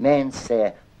 Mens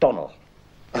sê tonnel.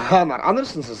 Maar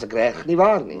andersins is ek reg, nie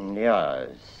waar nie? Ja.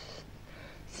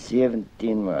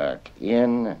 17 maak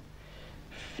 1.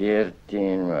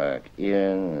 14 maak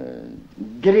 1.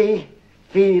 3,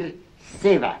 4,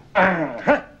 7.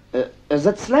 Is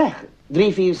dit sleg?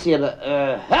 3, 4, 7.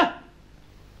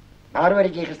 Waaroor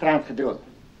het jy gisterand gedroom?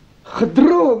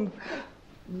 Gedroom?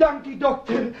 Dankie,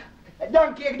 dokter.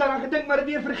 Dankie, ek daaraan gedink, maar het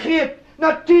weer vergeet.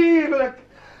 Natuurlijk.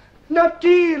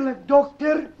 Natuurlijk,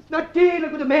 dokter.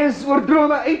 Natuurlijk moet de mens voor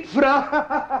dromen uitvra.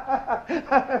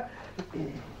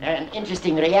 An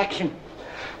interesting reaction.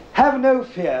 Have no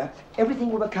fear. Everything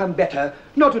will become better.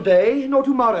 Not today, nor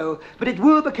tomorrow, but it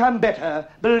will become better.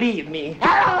 Believe me.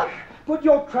 Put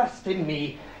your trust in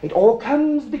me. It all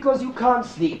comes because you can't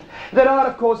sleep. There are,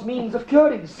 of course, means of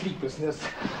curing sleeplessness.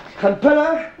 Geen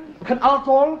pillen, geen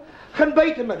alcohol, geen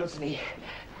buitenmiddels nie.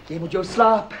 Jy moet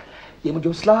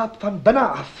jou slaap van binne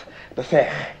af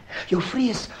beveg. Jou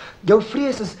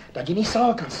vrees is dat jy nie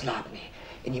sal kan slaap nie.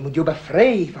 En jy moet jou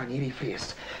bevry van hierdie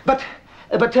vrees. But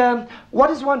what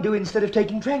does one do instead of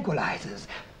taking tranquilizers?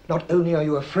 Not only are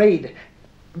you afraid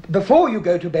before you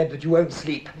go to bed that you won't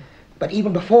sleep, but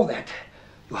even before that,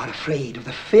 you are afraid of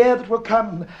the fear that will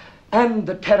come and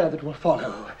the terror that will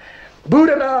follow.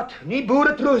 Boereraad, nie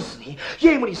boeretroos nie.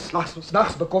 Jy moet nie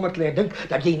s'nags bekommerd lê en dink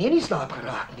dat jy nie in die slaap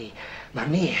geraak nie. Maar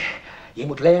nee, jy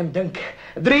moet lê en dink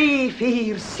 3,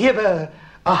 4, 7.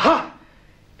 Aha!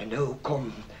 En nou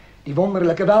kom die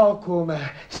wonderlike welkome,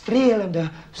 strelende,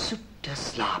 soete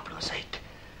slaaploosheid.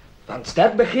 Want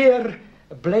sterk begeer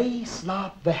bly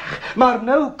slaap weg, maar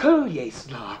nou kil jy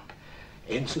slaap.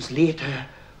 En soos lete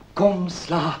kom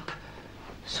slaap,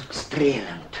 soet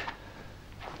strelend.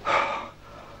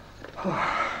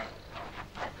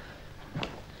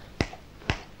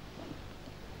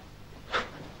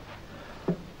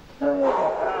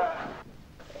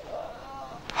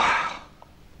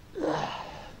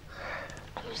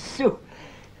 So,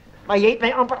 maar jy het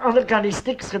my amper onderkant die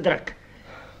stiks gedruk.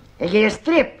 Het jy 'n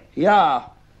streep?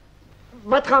 Ja.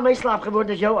 Wat gaan my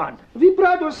slaapgewoontes jou aan? Wie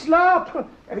praat oor slaap?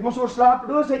 Ek het mos oor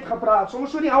slaaploosheid gepraat,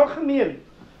 soms so in die algemeen.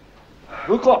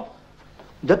 Hoekom?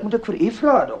 Dit moet ek vir u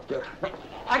vra, dokter.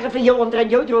 Ek het vir jou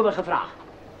omtrent jou drome gevra.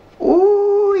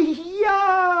 Oeh,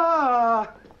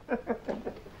 ja!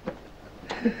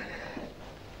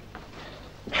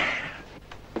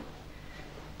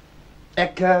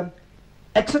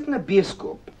 Ek sit in 'n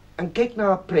beeskoop en kyk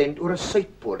na 'n prent oor 'n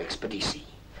Suidpool-ekspedisie.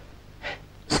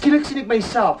 Skielik sien ek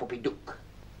myself op die doek.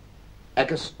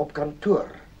 Ek is op kantoor,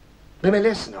 by my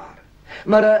lesenaar.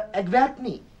 Maar ek werk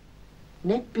nie.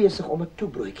 Net besig om 'n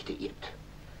toebroodjie te eet.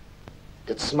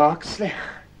 Dit smaak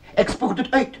sleg. Ek spoeg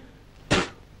dit uit.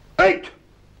 Uit!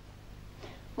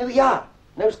 Nou ja,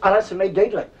 nou is alles vir my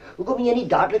duidelik. Hoekom jy nie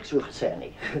dadelik so gesê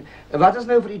nie? En wat is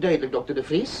nou vir u duidelik, dokter de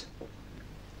Vries?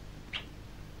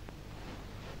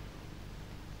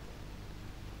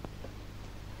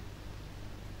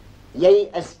 Jy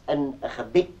is in 'n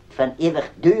gebied van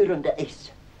ewigdurende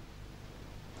ys.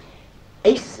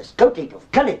 Ys is koudheid of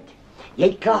koelheid.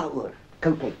 Jy kla oor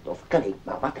koudheid of koelheid,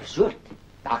 maar watter soort?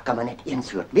 Daar kan maar net een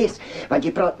soort wees, want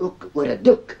jy praat ook oor 'n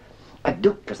doek. 'n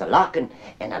Doek is 'n laken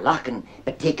en 'n laken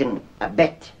beteken 'n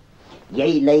bed.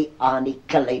 Jy lê aan die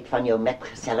koelheid van jou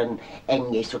metgesellen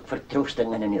en jy soek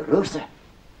vertroosting in 'n neurose.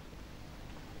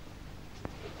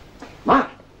 Maar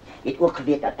jy het ook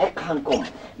geweet dat ek gaan kom.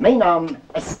 My naam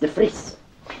is de Vries.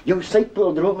 Jou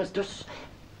Suidpooldroom is dus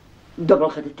dubbel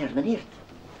gedetermineerd.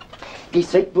 Die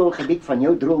Suidpoolgebied van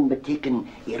jou droom beteken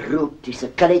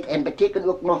erotiese koelheid en beteken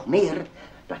ook nog meer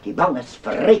dat jy bang is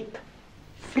vir ryp.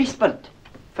 Vriespunt.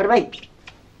 Vir my,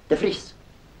 de Vries.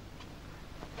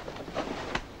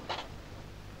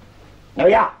 Nou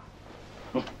ja.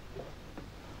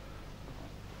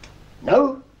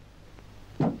 Nou,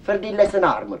 vir die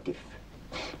lesenaarmotief.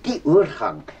 Die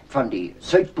oorgang van die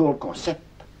Suidpoolkonsep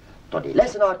tot die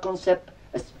lesenaarkonsep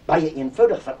is baie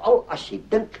eenvoudig, veral as jy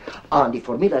dink aan die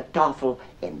formule tafel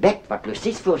en bed wat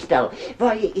presies voorstel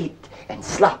waar jy eet en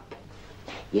slaap.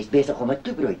 Jy is besig om 'n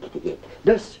toebroodjie te eet,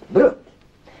 dus brood.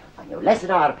 Aan jou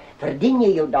lesenaar verdien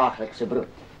jy jou daaglikse brood.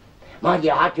 Maar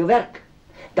jy haat jou werk.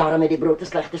 Daarom het die brood 'n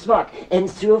slegte smaak en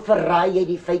so verraai jy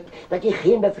die feit dat jy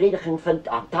geen bevrediging vind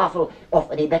aan tafel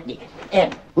of in die bed nie.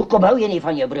 En hoekom hou jy nie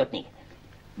van jou brood nie?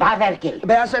 Waar werk jy?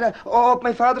 By sy op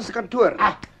my vader se kantoor.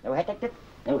 Ah, nou het ek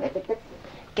dit.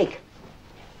 Kyk,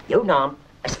 jou naam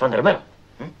is Van der Mil.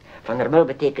 Van der Mil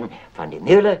beteken van die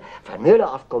meule, van meule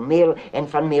af kom meel en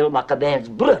van meel maak 'n mens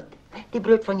brood. Die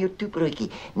brood van jou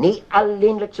toebroodjie, nie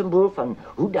alleenlik symbool van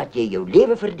hoe dat jy jou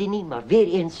lewe verdien nie, maar weer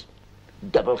eens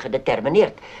dubbel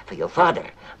gedetermineerd vir jou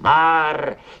vader.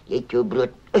 Maar jy het jou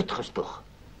brood uitgespoeg.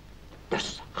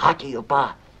 Dus haat jy jou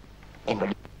pa en wil...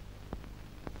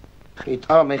 Jy het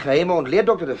al my geheime ontleed,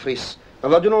 dokter de Vries.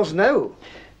 Maar wat doen ons nou?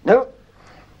 Nou,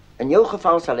 in jou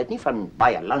geval sal dit nie van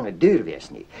baie lange duur wees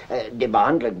nie. Die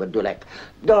behandeling bedoel ek,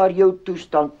 daar jou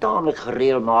toestand taamlik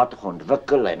gereelmatig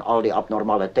ontwikkel en al die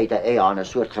abnormaliteite aan 'n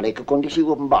soortgelyke kondisie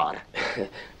openbaar.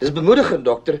 Dis bemoedigend,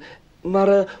 dokter,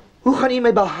 maar hoe gaan u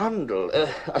my behandel,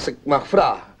 as ek mag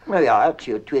vra? Nou ja, ek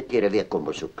sien jou 2 keer 'n week kom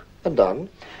besoek. En dan?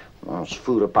 Ons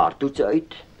voer 'n paar toetse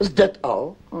uit. Is dit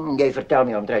al? Jy vertel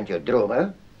my omtrent jou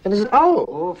drome. En is dit al?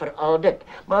 O, veral dit.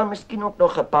 Maar miskien ook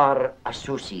nog 'n paar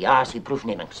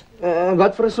assosiasieproefnemings.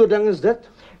 Wat vir 'n soort ding is dit?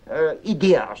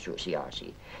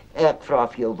 Idee-assosiasie. Ek vra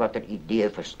vir jou watter idee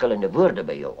verskillende woorde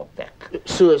by jou opwek.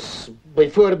 Soos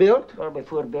byvoorbeeld? Wel,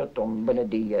 byvoorbeeld om binne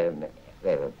die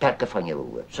perke van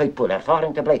jou Suidpool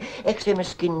ervaring te bly. Ek sê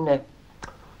miskien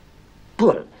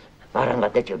pool. Waaraan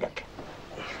laat dit jou dink?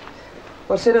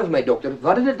 Maar sê nou vir my, dokter,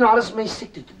 wat het dit nou alles met my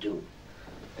siekte te doen?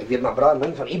 Ek weet maar braai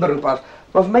min van u beroep af,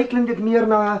 maar vir my klink dit meer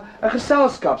na 'n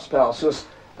geselskapsspel, soos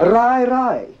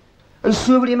raai. En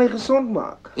so wil jy my gesond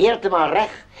maak. Heeltemal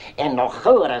reg en nog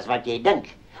gouer as wat jy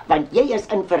dink, want jy is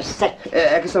in verzet.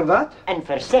 Ek is in wat? In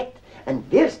verzet, in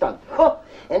weerstand. Oh,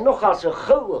 en nogal so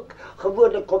gou ook.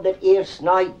 Gewoonlik kom dit eers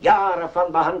na jare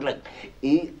van behandeling.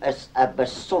 U is 'n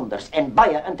besonders en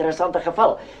baie interessante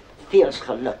geval. Veel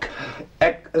geluk.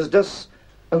 Ek is dus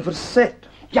in verzet.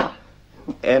 Ja.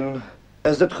 En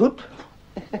is dit goed?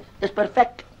 Dis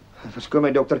perfek. Verskoon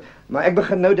my, dokter, maar ek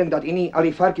begin nou dink dat u nie al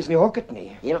die varkies in die hok het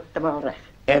nie. Heeltemal reg.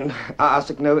 En as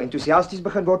ek nou entoesiasties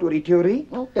begin word oor die teorie?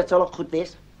 Nou, dit sal ook goed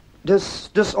wees.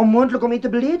 Dis onmoontlik om u te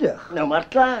beledig. Nou maar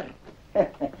klaar.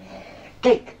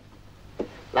 Kyk,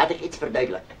 laat ek iets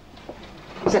verduidelik.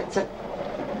 Sit.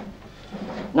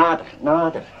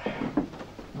 Nader.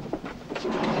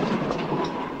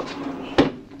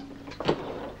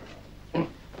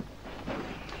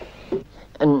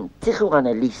 In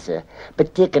psychoanalyse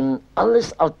beteken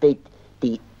alles altyd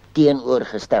die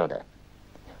teenoorgestelde.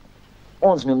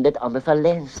 Ons noem dit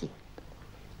ambivalensie.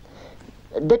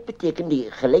 Dit beteken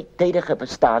die gelyktydige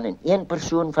bestaan in een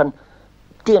persoon van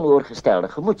teenoorgestelde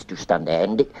gemoedstoestande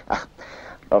en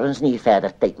laat ons nie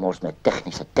verder tyd mors met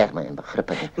tegniese terme en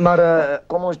begrippe nie. Maar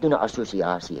kom ons doen 'n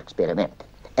assosiasie-eksperiment.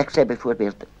 Ek sê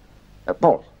byvoorbeeld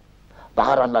Paul.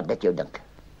 Waaraan laat dit jou dink?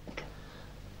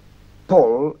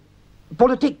 Paul,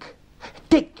 politiek.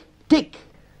 Tik.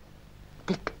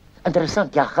 Tik.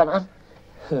 Interessant, ja, gaan aan.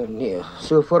 Nee,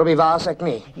 so voor wie was ek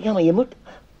nie. Ja, maar je moet.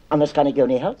 Anders kan ik jou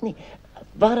niet helpen. Nie.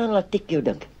 Waaraan laat Tik jou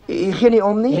denken? Jy gee nie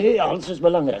om nie? Nee, alles is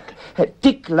belangrijk.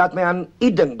 Tik laat my aan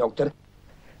u dink, dokter.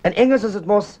 In Engels is het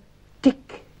mos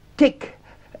tik, tik.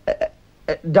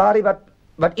 Daardie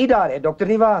wat u daar het, dokter,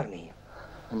 nie waar nie.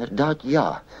 Inderdaad,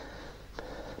 ja.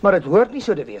 Maar het hoort nie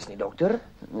so te wees nie, dokter.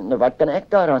 Nou, wat kan ik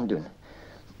daaraan doen?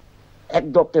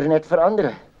 Ik dokter net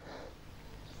veranderen.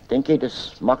 Denk je, het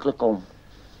is makkelijk om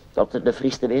dokter de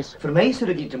Vries te wees? Vir my sou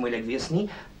dit nie te moeilik wees nie,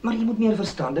 maar jy moet meer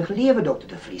verstandig lewe, dokter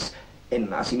de Vries.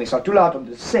 En as jy my sal toelaat om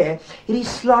te sê, hierdie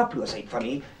slaaploosheid van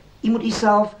u, jy moet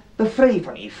jouself bevry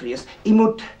van u vrees. Jy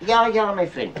moet... Ja, mijn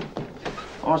vriend.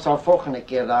 Ons zal volgende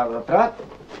keer daarover praten.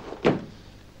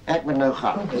 Ik moet nou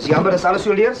gaan. Dis jammer, dis alles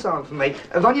so leersaam vir my.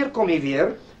 En wanneer kom jy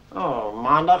weer? Oh,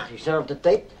 maandag, diezelfde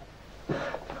tijd.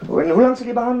 En hoe lang sal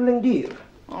die behandeling duur?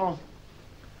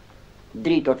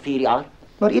 3 tot 4 jaar.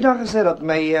 Maar u dan gesê dat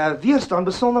my weerstand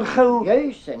besonder gou...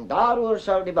 Juist, en daaroor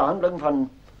zal die behandeling van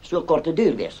zo'n korte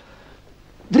duur wees.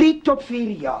 3 tot 4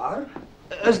 jaar?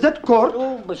 Is dit kort?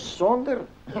 Oh, bijzonder.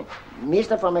 De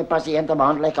meeste van mijn patiënten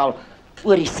behandel ik al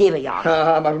voor die 7 jaar.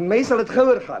 Ja, maar mij zal het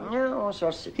gauwer gaan. Ja, ons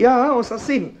zal zien. Ja, ons zal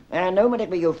zien. En nu moet ik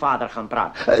met jouw vader gaan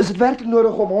praten. Is het werkelijk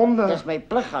nodig om hom... Dat is mijn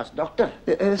plicht als dokter.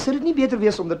 Zou het niet beter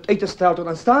wees om dit uit te stellen tot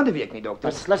aanstaande week, nie, dokter?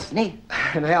 Beslist niet.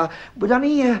 Nou ja, moet dan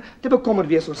niet te bekommerd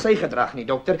wees oor sy gedrag, nie,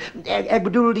 dokter. Ik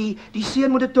bedoel, die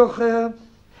seun moet het toch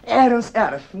ergens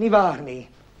erf, niet waar, nie?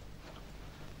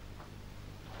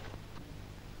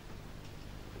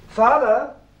 Vader?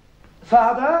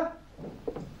 Vader?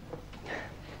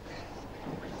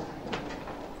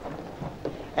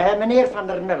 Meneer Van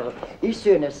der Möller, uw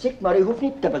zoon is ziek, maar u hoeft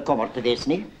niet te bekommerd te wezen,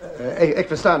 niet? Ik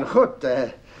verstaan goed.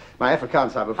 My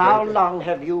Afrikaans, I'm afraid. How long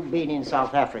have you been in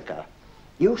South Africa?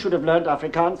 You should have learned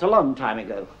Afrikaans a long time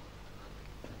ago.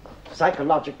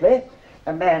 Psychologically,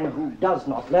 a man who does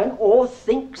not learn or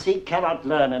thinks he cannot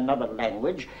learn another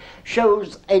language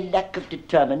shows a lack of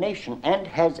determination and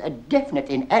has a definite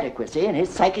inadequacy in his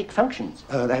psychic functions.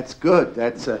 Oh, that's good.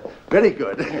 That's very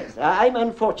good. Yes, I'm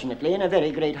unfortunately in a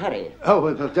very great hurry. Oh,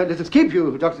 well, let us keep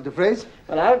you, Dr. de Vries.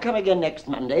 Well, I'll come again next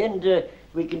Monday and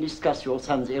we can discuss your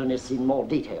son's illness in more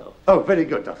detail. Oh, very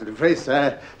good, Dr. de Vries.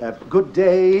 Good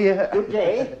day. Good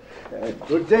day.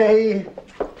 Good day.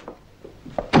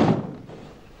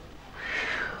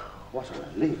 What a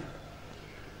relief.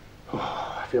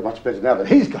 Oh, I feel much better now that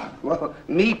he's gone. Well,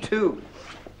 me too.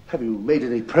 Have you made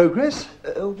any progress?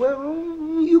 Well,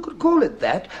 you could call it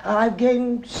that. I've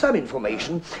gained some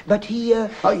information, but he...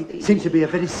 It seems to be a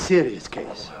very serious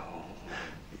case.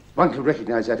 One can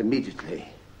recognize that immediately.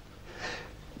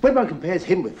 When one compares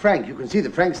him with Frank, you can see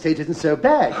that Frank's state isn't so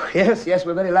bad. Oh, yes,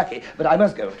 we're very lucky. But I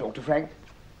must go and talk to Frank.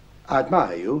 I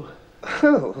admire you.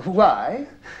 Oh, why?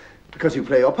 Because you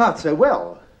play your part so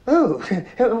well. Oh,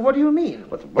 what do you mean?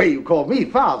 Well, the way you call me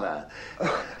father.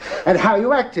 And how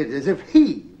you acted as if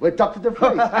he were Dr. de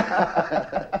Vries.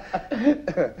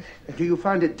 Do you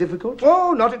find it difficult?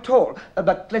 Oh, not at all.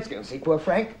 But let's go and see poor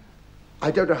Frank. I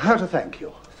don't know how to thank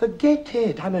you. Forget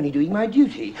it. I'm only doing my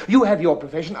duty. You have your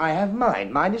profession, I have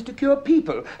mine. Mine is to cure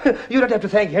people. You don't have to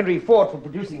thank Henry Ford for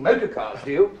producing motor cars,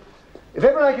 do you? If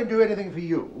ever I can do anything for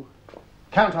you,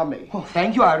 count on me. Oh,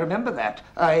 thank you. I remember that.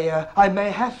 I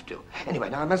may have to. Anyway,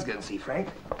 now I must go and see Frank.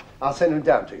 I'll send him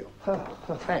down to you.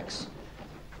 Oh, thanks.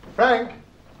 Frank!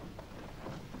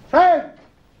 Frank!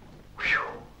 Whew.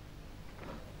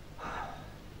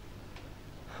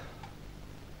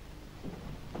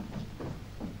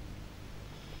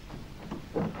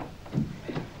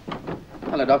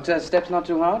 Hello, doctor. Steps not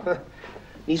too hard?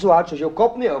 Niet zo hard als je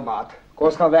kop niet, maat. Kom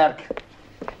eens gaan werken.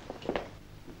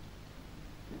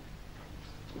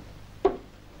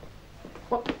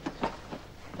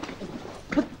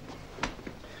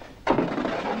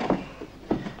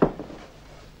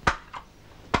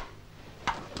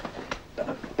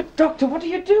 Doctor, what are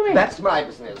you doing? That's my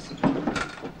business.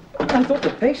 I thought the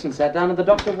patient sat down and the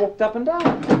doctor walked up and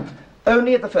down.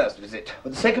 Only at the first visit.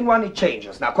 With the second one, he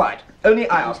changes. Now, quiet. Only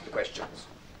I ask the questions.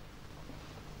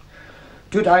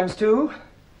 2 times 2?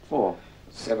 4.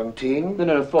 17.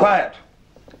 No, 4. Quiet.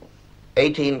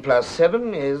 18 plus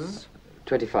 7 is?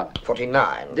 25.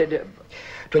 49.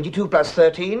 22 plus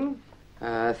 13?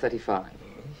 35.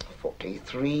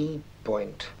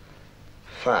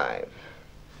 43.5.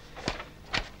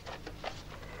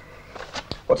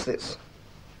 What's this?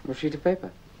 A sheet of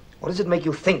paper. What does it make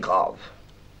you think of?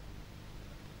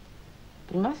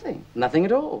 Well, nothing. Nothing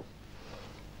at all.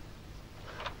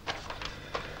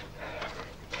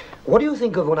 What do you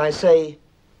think of when I say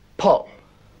Paul?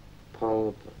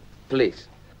 Paul, police.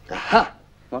 Aha!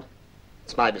 What?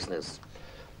 It's my business.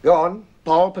 Go on,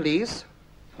 Paul, police.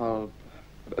 Paul,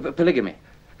 polygamy.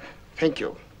 Thank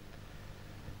you.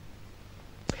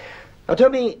 Now tell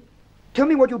me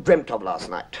what you dreamt of last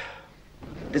night.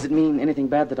 Does it mean anything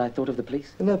bad that I thought of the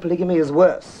police? No, polygamy is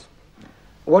worse.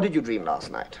 What did you dream last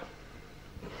night?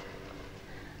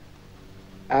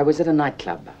 I was at a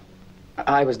nightclub.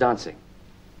 I was dancing.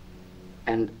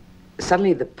 And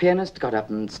suddenly the pianist got up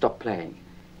and stopped playing.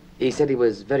 He said he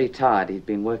was very tired. He'd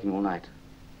been working all night.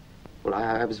 Well,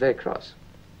 I was very cross.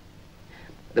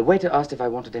 The waiter asked if I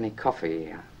wanted any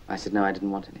coffee. I said no, I didn't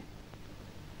want any.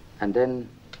 And then,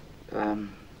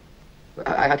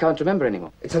 I can't remember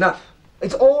anymore. It's enough.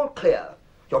 It's all clear.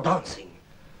 You're dancing.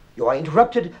 You are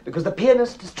interrupted because the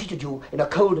pianist has treated you in a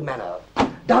cold manner.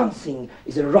 Dancing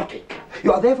is erotic.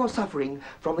 You are therefore suffering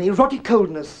from the erotic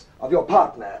coldness of your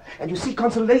partner, and you seek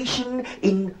consolation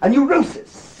in a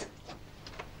neurosis.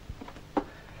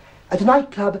 At a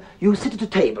nightclub, you sit at a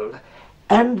table,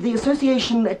 and the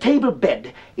association table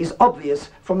bed is obvious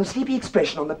from the sleepy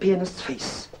expression on the pianist's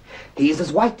face. He is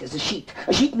as white as a sheet.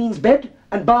 A sheet means bed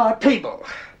and bar table.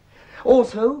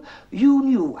 Also, you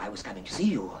knew I was coming to see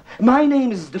you. My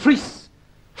name is Vries,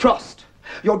 Frost.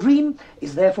 Your dream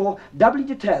is therefore doubly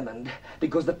determined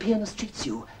because the pianist treats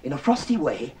you in a frosty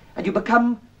way and you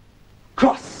become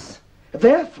cross.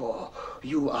 Therefore,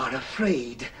 you are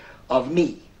afraid of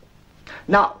me.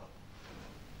 Now,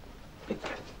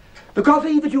 the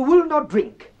coffee that you will not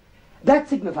drink, that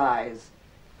signifies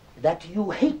that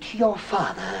you hate your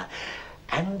father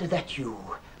and that you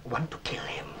want to kill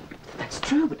him. That's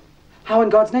true, but how in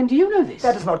God's name do you know this?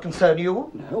 That does not concern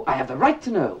you. No, I have the right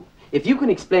to know. If you can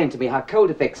explain to me how cold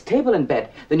affects table and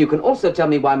bed, then you can also tell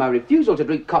me why my refusal to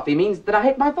drink coffee means that I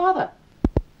hate my father.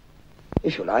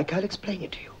 If you like, I'll explain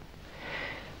it to you.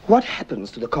 What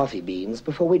happens to the coffee beans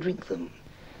before we drink them?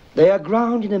 They are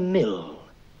ground in a mill.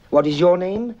 What is your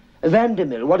name?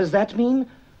 Vandermill. What does that mean?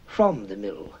 From the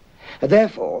mill.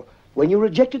 Therefore, when you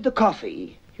rejected the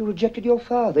coffee, you rejected your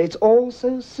father. It's all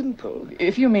so simple.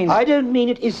 If you mean... I don't mean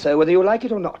it is so, whether you like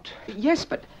it or not. Yes,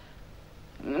 but...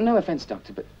 No offense,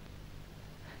 Doctor, but...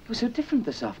 You were so different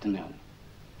this afternoon.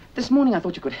 This morning I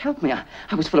thought you could help me. I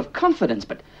was full of confidence,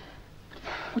 but...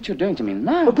 What you're doing to me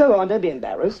now... Well, go on, don't be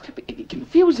embarrassed. It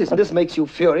confuses me. Well, this makes you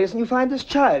furious and you find this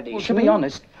childish. Well, to be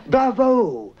honest...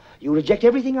 Bravo! You reject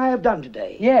everything I have done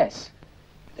today. Yes.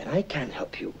 Then I can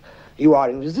help you. You are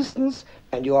in resistance,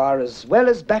 and you are as well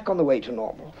as back on the way to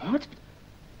normal. What?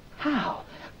 How?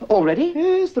 Already?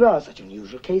 Yes, there are such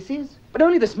unusual cases. But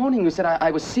only this morning you said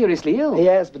I was seriously ill.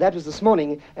 Yes, but that was this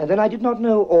morning, and then I did not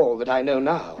know all that I know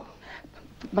now.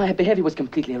 My behavior was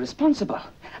completely irresponsible.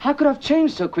 How could I have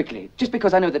changed so quickly? Just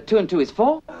because I know that 2 and 2 is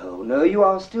 4? Oh, no, you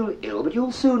are still ill, but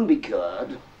you'll soon be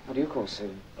cured. What do you call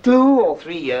soon? 2 or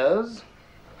 3 years.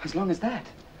 As long as that?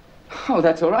 Oh,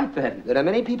 that's all right, then. There are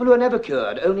many people who are never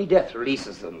cured. Only death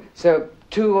releases them. So,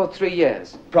 2 or 3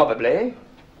 years? Probably.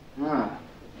 Ah.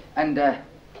 And,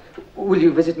 will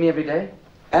you visit me every day?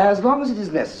 As long as it is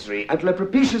necessary, until a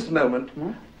propitious moment.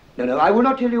 Hmm? No, I will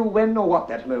not tell you when or what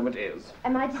that moment is.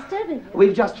 Am I disturbing you?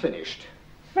 We've just finished.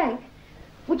 Frank,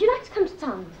 would you like to come to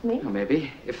town with me? Oh,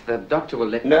 maybe, if the doctor will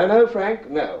let me. No, Frank,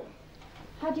 no.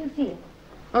 How do you feel?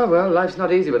 Oh, well, life's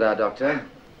not easy with our doctor.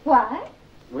 Why?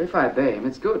 Well, if I obey him,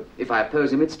 it's good. If I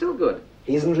oppose him, it's still good.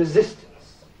 He's in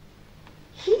resistance.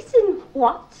 He's in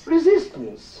what?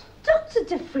 Resistance. Dr.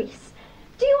 de Vries,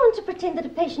 do you want to pretend that a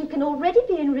patient can already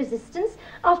be in resistance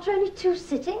after only 2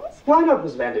 sittings? Why not,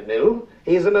 Miss Vandermill?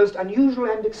 He is a most unusual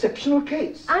and exceptional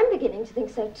case. I'm beginning to think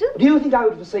so, too. Do you think I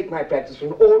would forsake my practice for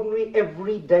an ordinary,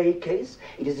 everyday case?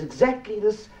 It is exactly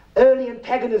this early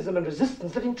antagonism and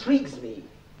resistance that intrigues me.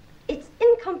 It's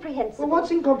incomprehensible. Well,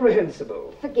 what's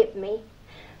incomprehensible? Forgive me.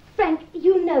 Frank,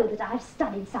 you know that I've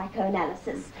studied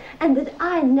psychoanalysis and that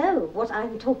I know what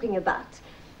I'm talking about.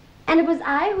 And it was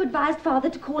I who advised Father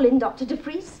to call in Dr. de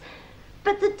Vries.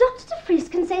 But the Dr. de Vries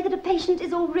can say that a patient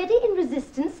is already in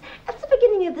resistance at the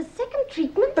beginning of the 2nd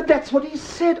treatment. But that's what he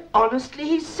said. Honestly,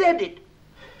 he said it.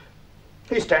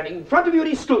 He's standing in front of you and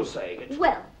he's still saying it.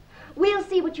 Well, we'll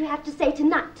see what you have to say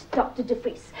tonight, Dr. de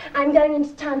Vries. I'm going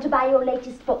into town to buy your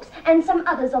latest books and some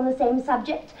others on the same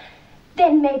subject.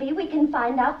 Then maybe we can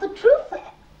find out the truth.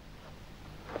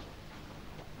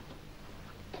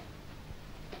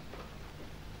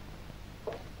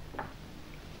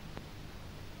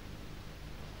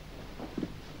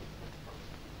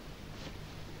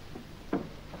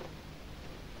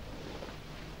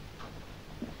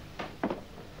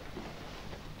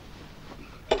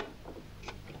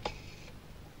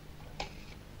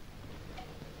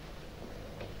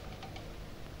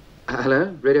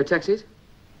 Hello, radio taxis?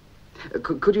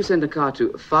 Could you send a car to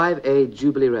 5A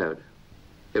Jubilee Road?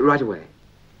 Right away.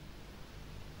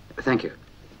 Thank you.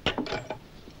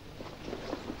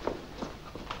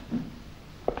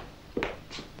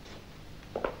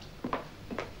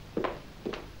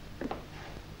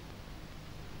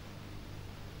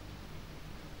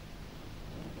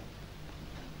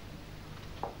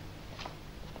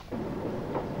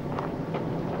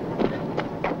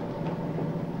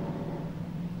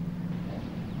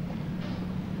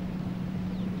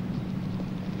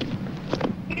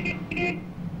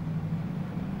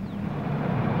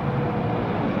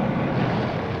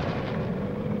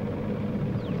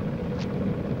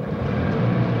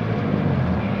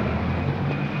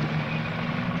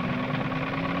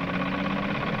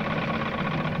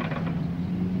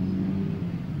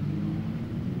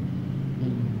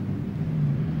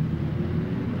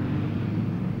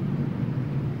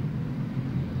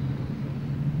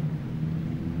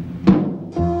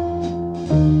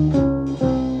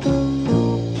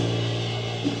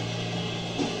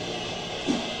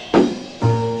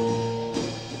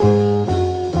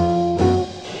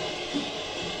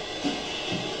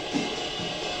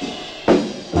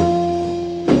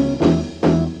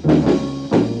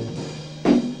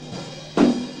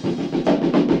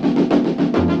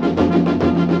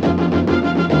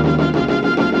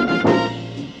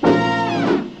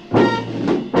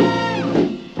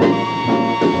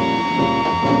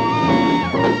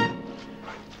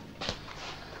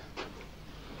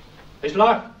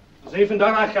 Als even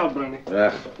daarna geld brengen.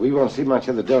 We won't see much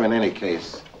of the dough in any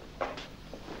case.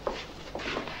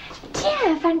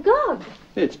 Dear Van Gogh.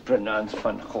 It's pronounced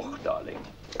Van Gogh, darling.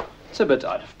 It's a bit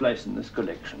out of place in this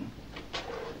collection.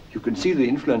 You can see the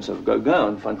influence of Gauguin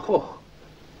on Van Gogh.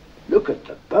 Look at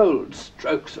the bold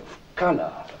strokes of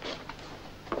colour.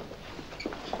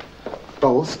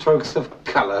 Bold strokes of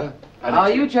colour?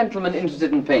 Are you gentlemen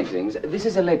interested in paintings? This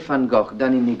is a late Van Gogh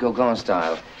done in the Gauguin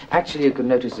style. Actually, you can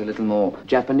notice a little more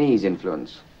Japanese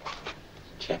influence.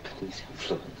 Japanese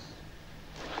influence?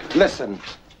 Listen,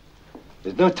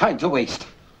 there's no time to waste.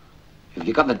 Have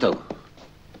you got the dough?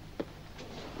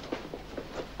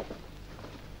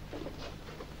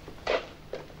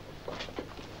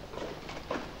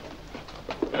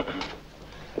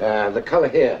 The colour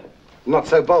here, not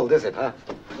so bold, is it, huh?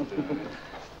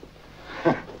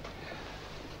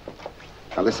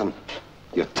 Now listen,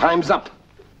 your time's up.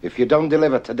 If you don't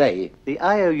deliver today... The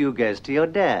IOU goes to your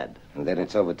dad. And then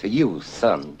it's over to you,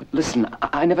 son. But listen,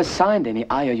 I never signed any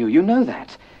IOU, you know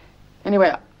that.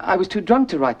 Anyway, I was too drunk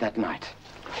to write that night.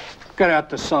 Get out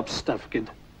the sob stuff, kid.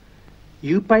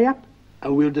 You pay up,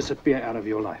 and we'll disappear out of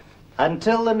your life.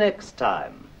 Until the next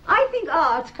time. I think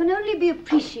art can only be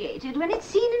appreciated when it's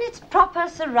seen in its proper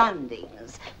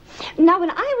surroundings. Now, when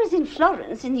I was in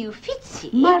Florence in the Uffizi...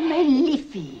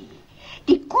 Marmelifi,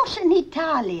 die kos in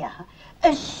Italië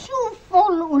is so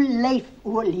vol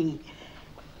olijfolie.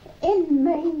 En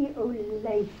my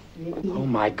olijfolie. Oh,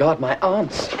 my God, my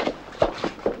aunts.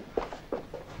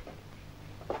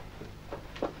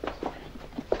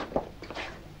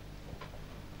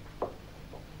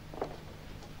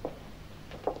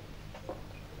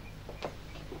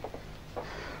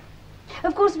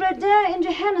 Of course, Rodin in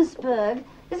Johannesburg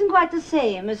isn't quite the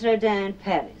same as Rodin in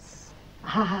Paris.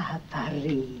 Ah,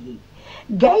 Paris.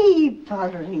 Gay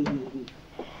Paris.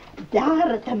 Daar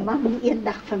het 'n man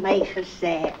eendag vir my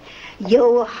gesê,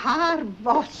 jou haar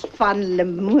was van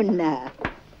lemoene.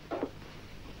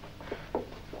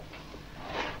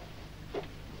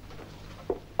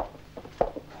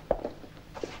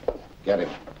 Get him.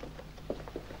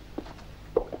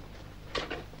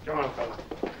 Come on, fella.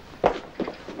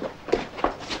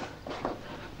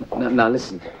 Now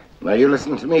listen. Now you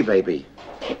listen to me, baby.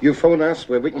 You phone us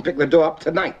where we can pick the dough up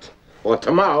tonight. Or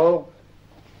tomorrow.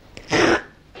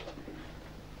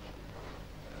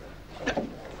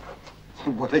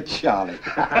 What a Charlie.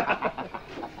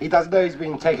 He doesn't know he's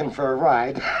being taken for a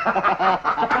ride.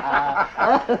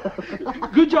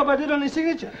 Good job I did on his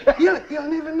signature. He'll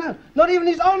never know. Not even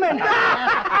his own man.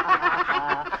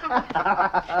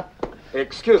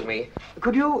 Excuse me.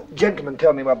 Could you gentlemen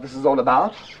tell me what this is all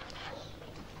about?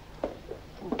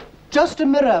 Just a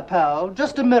mirror, pal.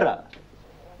 Just a mirror.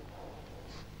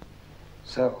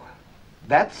 So,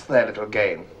 that's their little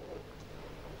game.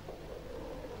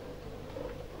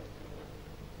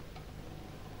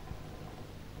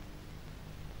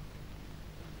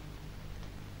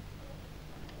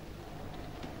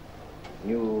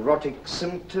 Neurotic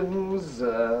symptoms,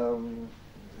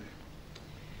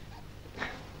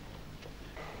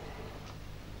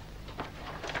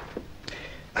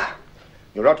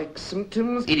 neurotic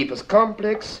symptoms, Oedipus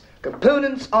complex,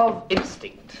 components of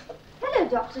instinct. Hello,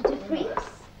 Dr. de Vries.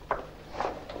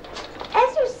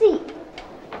 As you see,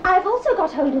 I've also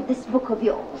got hold of this book of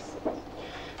yours.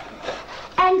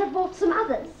 And I've bought some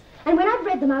others. And when I've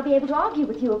read them, I'll be able to argue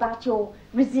with you about your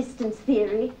resistance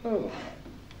theory. Oh.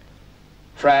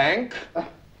 Frank?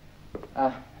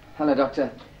 Hello,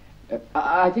 Doctor.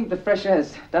 I think the fresh air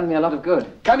has done me a lot of good.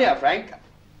 Come here, Frank.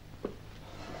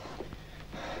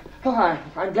 Oh,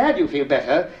 I'm glad you feel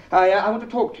better. I want to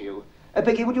talk to you.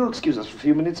 Peggy, would you excuse us for a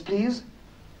few minutes, please?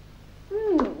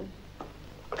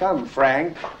 Come,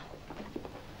 Frank.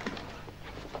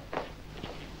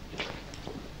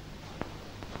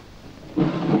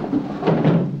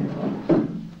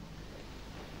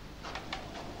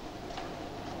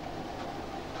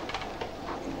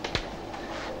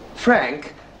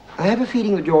 Frank, I have a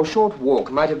feeling that your short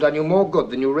walk might have done you more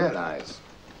good than you realize.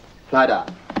 Lie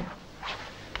down.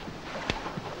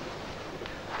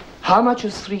 How much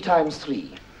is 3 times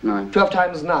 3? 9. 12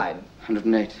 times 9?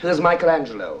 108. Who is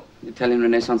Michelangelo? Italian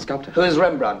Renaissance sculptor. Who is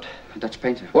Rembrandt? A Dutch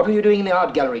painter. What were you doing in the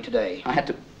art gallery today? I had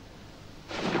to...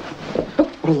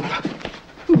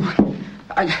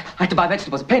 I had to buy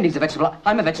vegetables. Painting's a vegetable.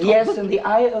 I'm a vegetable. Yes, and the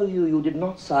IOU you did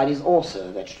not sign is also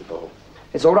a vegetable.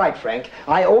 It's all right, Frank.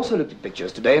 I also looked at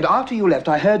pictures today, and after you left,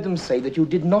 I heard them say that you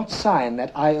did not sign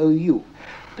that IOU.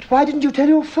 But why didn't you tell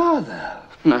your father?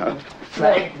 No.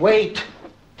 Frank, wait.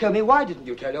 Tell me, why didn't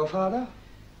you tell your father?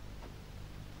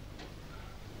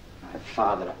 My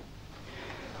father.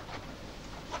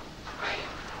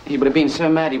 He would have been so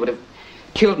mad he would have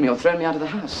killed me or thrown me out of the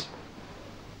house.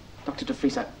 Dr. de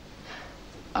Vries,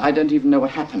 I don't even know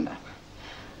what happened.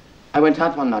 I went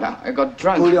out one night. I got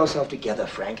drunk. Pull yourself together,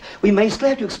 Frank. We may still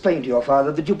have to explain to your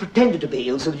father that you pretended to be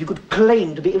ill so that you could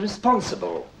claim to be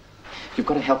irresponsible. You've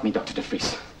got to help me, Dr. de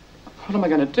Vries. What am I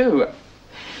going to do?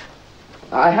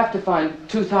 I have to find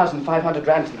 2,500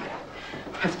 rand tonight.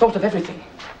 I've thought of everything.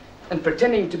 And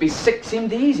pretending to be sick seemed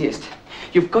the easiest.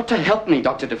 You've got to help me,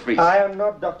 Dr. de Vries. I am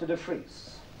not Dr. de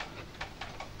Vries.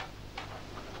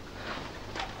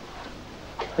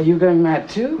 Are you going mad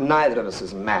too? Neither of us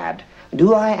is mad. And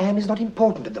who I am is not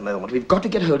important at the moment. We've got to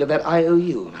get hold of that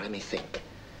IOU. Now, let me think.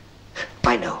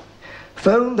 I know.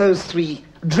 Phone those 3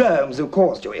 germs who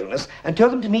caused your illness and tell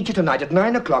them to meet you tonight at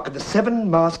 9 o'clock at the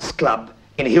 7 Masks Club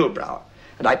in Hillbrow.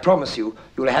 And I promise you,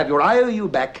 you'll have your IOU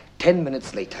back 10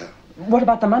 minutes later. What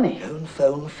about the money? Don't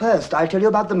phone first. I'll tell you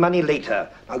about the money later.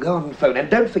 Now go on and phone. And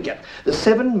don't forget, the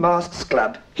 7 Masks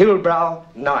Club, Hillbrow,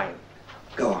 9.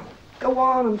 Go on. Go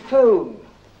on and phone.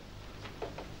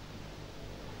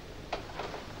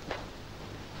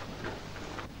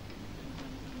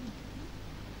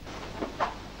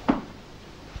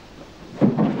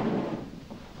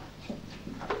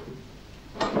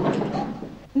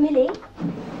 Millie,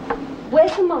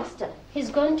 where's the master?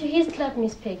 He's gone to his club,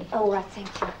 Miss Peggy. All right,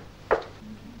 thank you.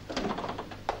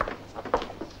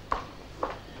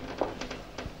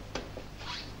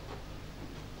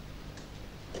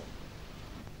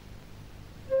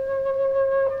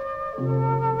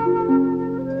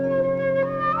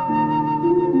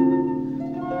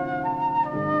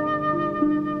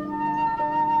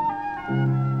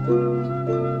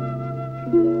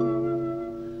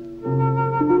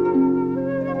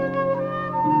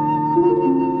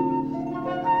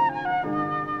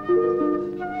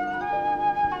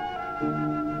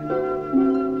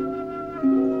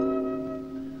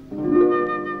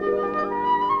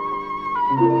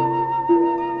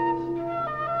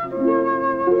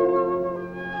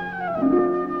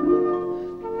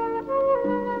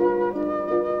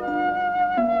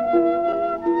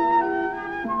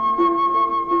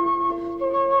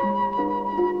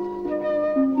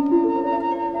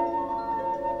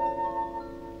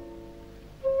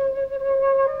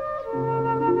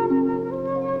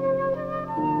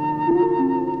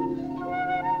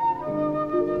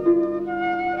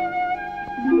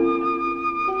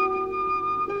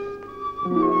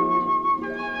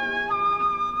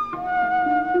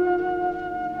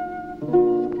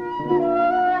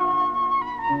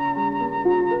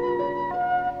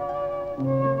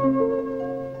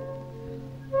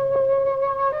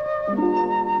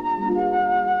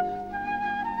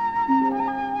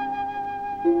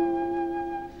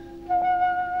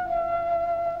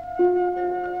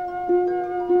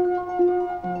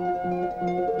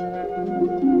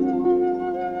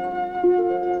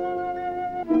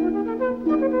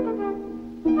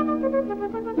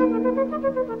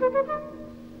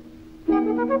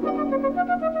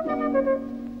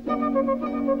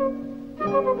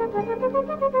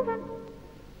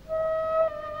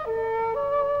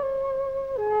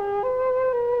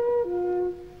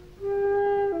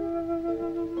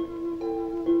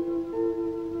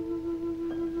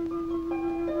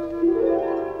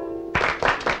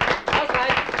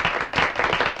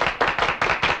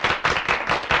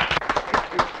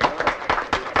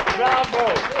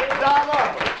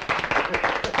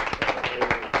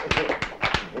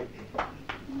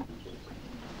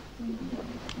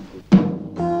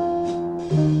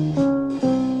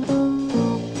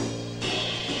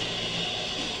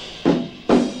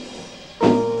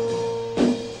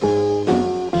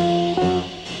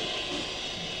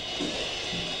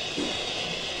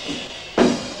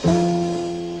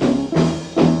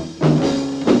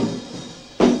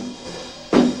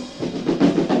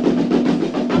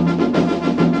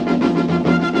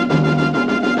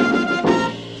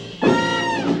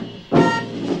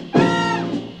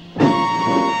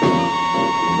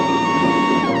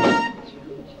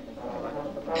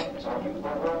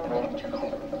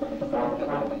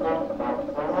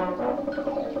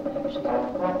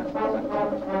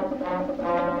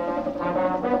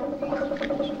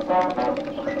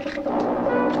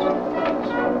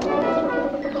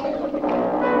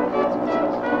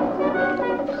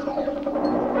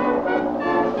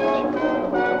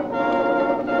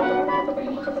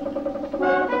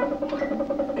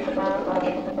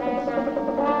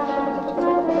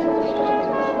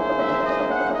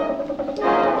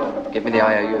 Give me the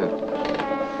IOU,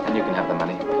 and you can have the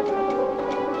money.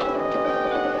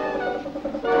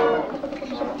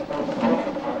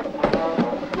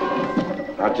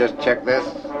 I'll just check this,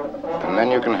 and then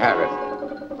you can have it.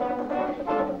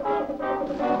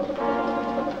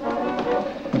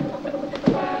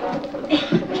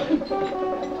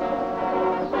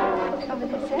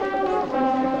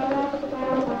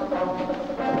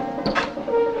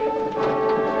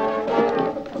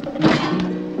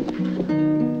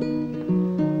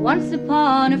 Once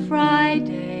upon a Friday,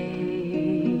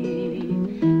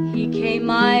 he came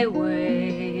my way.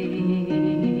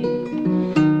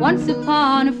 Once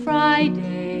upon a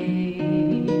Friday,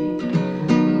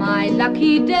 my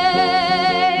lucky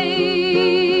day.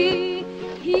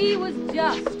 He was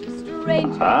just a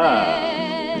stranger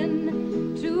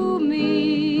then to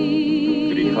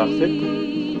me.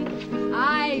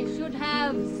 I should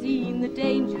have seen the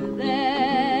danger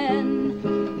then.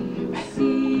 You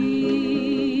see,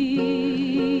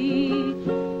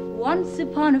 once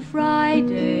upon a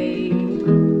Friday,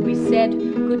 we said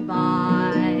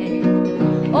goodbye.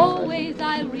 Always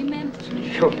I'll remember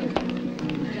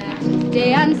that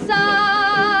day and sigh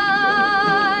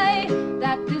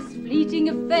that this fleeting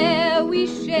affair we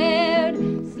shared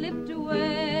slipped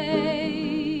away.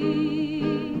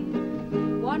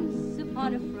 Once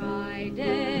upon a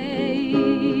Friday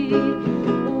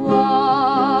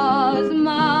was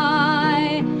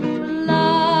my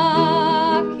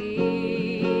lucky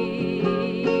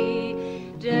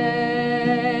day.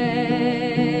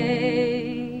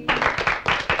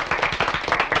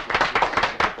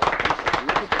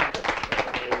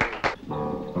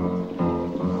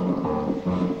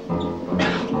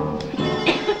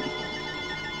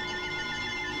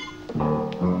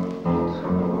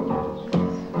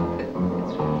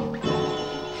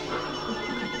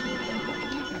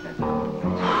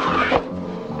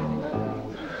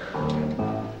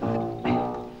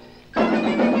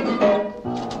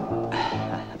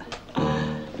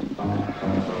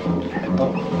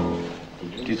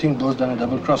 Do you think Bill's done a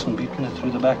double cross and beaten it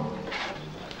through the back?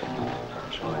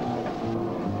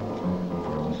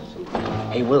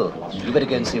 Hey, Will, you better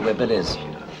go and see where Bill is.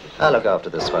 I'll look after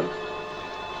this one.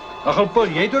 Ach, Paul,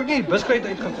 jy het ook nie buskruit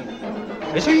uitgevind.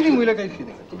 Hy sou hier nie moeilikheid gee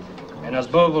nie. En as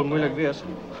Bill wil moeilik wees,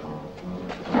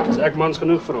 is ek mans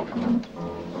genoeg vir hom.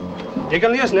 Jy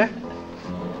kan lees, né?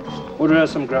 Order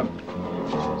us some grub.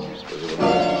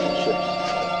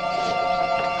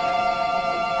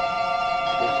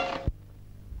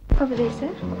 Over there, sir.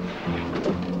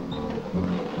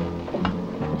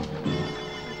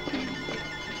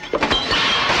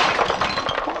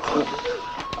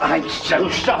 I'm so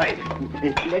sorry.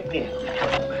 Let me.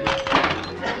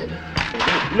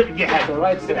 Look, you have all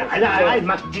right, sir. I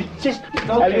must insist. It's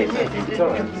okay, sir. It's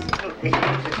all right.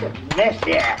 Yes,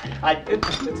 dear.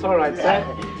 It's all right, sir.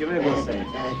 You may well say.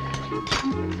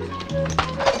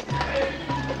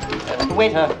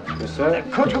 Waiter. Yes, sir.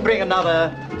 Could you bring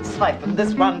another siphon?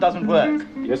 This one doesn't work.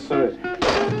 Yes, sir.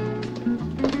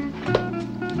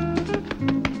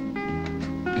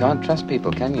 Can't trust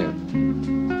people, can you?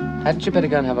 Hadn't you better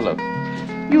go and have a look?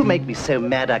 You make me so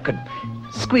mad I could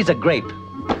squeeze a grape.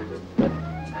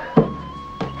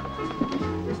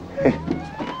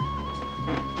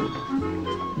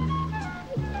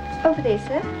 Over there,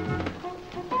 sir.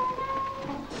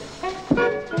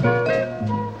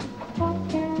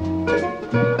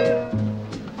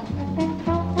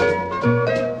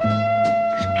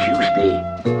 Excuse me.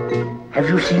 Have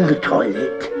you seen the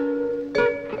toilet?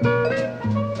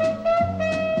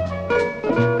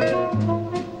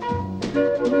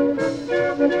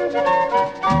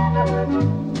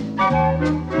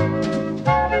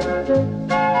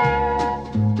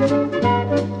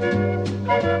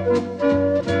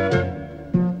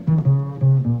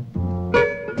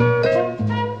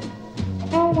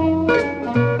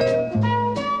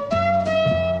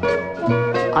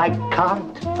 I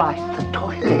can't find the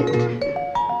toilet.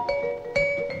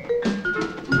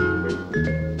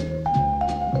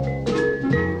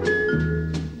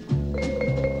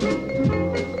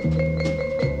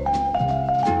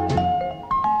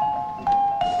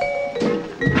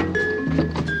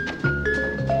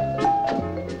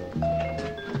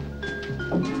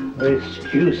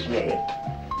 Excuse me.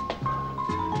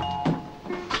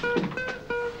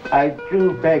 I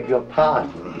do beg your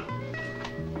pardon.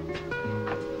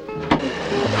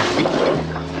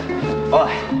 Oh,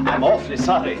 I'm awfully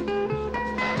sorry.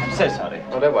 I'm so sorry.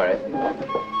 Oh, don't worry.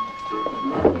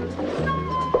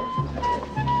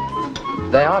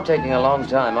 They are taking a long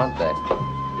time, aren't they?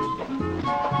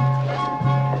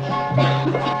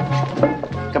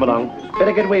 Come along.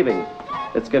 Better get waving.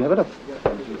 Let's go and have a look.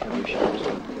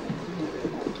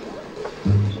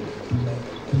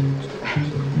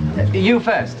 You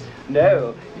first.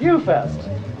 No, you first.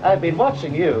 I've been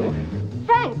watching you.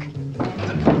 Frank!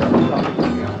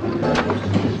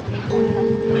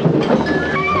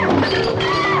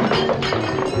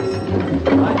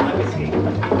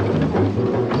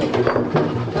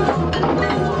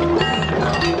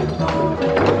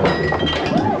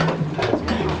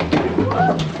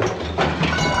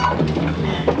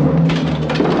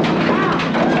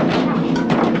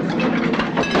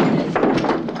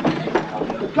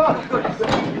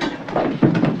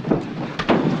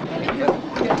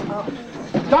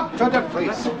 Dr. De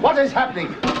Vries, what is happening?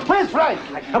 Where's Frank?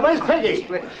 And where's Peggy?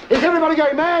 Is everybody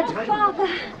going mad? Father,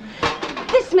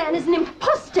 this man is an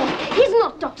imposter. He's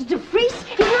not Dr. De Vries.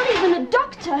 He's not even a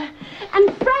doctor.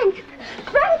 And Frank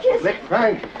is... Let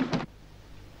Frank.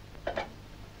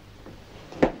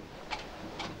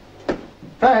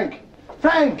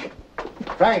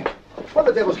 Frank, what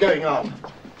the devil's going on?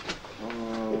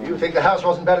 If you think the house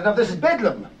wasn't bad enough, this is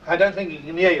bedlam. I don't think he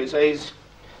can hear you, so he's...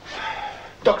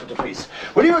 Dr. De Vries,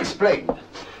 will you explain?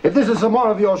 If this is some more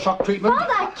of your shock treatment...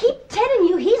 Father, I keep telling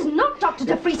you, he's not Dr.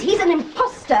 De Vries. He's an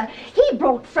imposter. He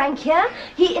brought Frank here.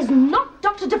 He is not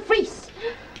Dr. De Vries.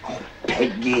 Oh,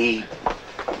 Peggy.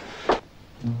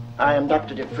 I am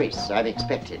Dr. De Vries. I've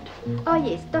expected. Oh,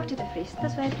 yes, Dr. De Vries.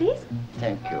 This way, please.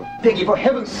 Thank you. Peggy, for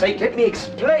heaven's sake, let me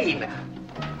explain.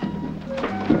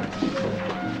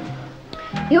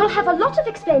 You'll have a lot of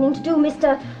explaining to do,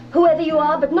 Mr. Whoever you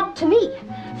are, but not to me.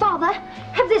 Father,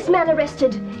 have this man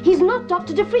arrested. He's not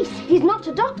Dr. De Vries. He's not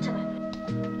a doctor.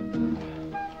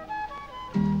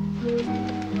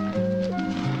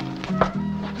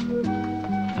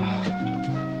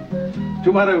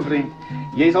 Toe maar, ou vriend.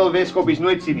 Jy sal Weskoppies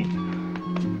nooit sien nie.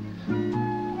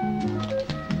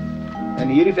 En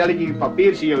hierdie velletjie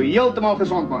papier sien jou heeltemal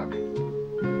gesond maak.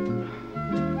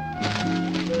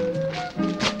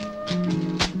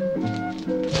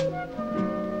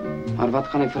 Maar wat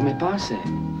gaan ik voor mijn pa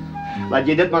zeggen? Laat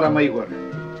jy dit maar aan my hoor.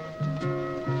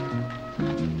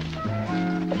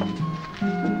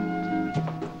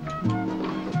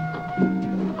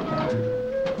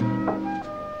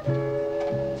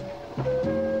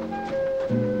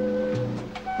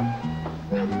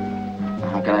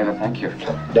 How can I ever thank you?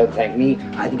 Don't thank me.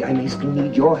 I think I may still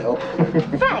need your help.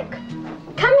 Frank,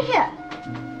 come here.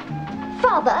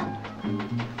 Father,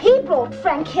 he brought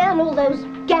Frank here and all those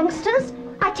gangsters.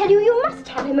 I tell you, you must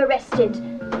have him arrested.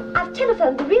 I've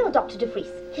telephoned the real Dr. De Vries.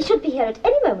 He should be here at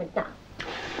any moment now.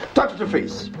 Dr. De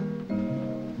Vries,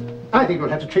 I think we'll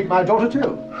have to treat my daughter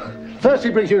too. First he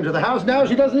brings you into the house, now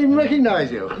she doesn't even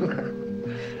recognize you.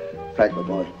 Frank, my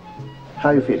boy, how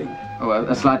are you feeling? Oh,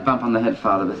 a slight bump on the head,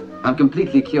 Father, but I'm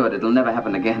completely cured. It'll never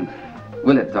happen again.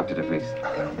 Will it, Dr. De Vries?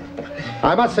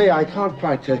 I must say I can't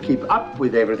quite keep up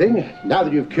with everything. Now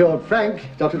that you've cured Frank,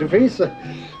 Dr. De Vries.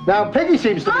 Now Peggy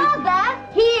seems to be... Father,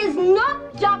 he is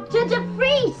not Dr. De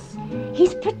Vries.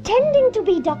 He's pretending to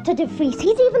be Dr. De Vries.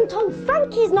 He's even told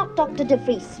Frank he's not Dr. De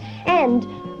Vries. And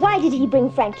why did he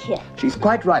bring Frank here? She's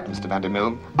quite right, Mr.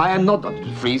 Vandermill. I am not Dr.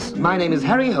 De Vries. My name is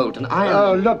Harry Holt, and I am...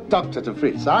 Oh, look, Dr. De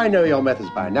Vries, I know your methods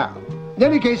by now. In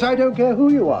any case, I don't care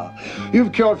who you are.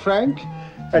 You've cured Frank,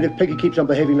 and if Peggy keeps on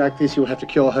behaving like this, you'll have to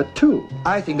cure her too.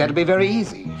 I think that'll be very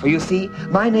easy. For you see,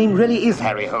 my name really is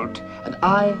Harry Holt, and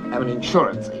I am an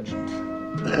insurance agent.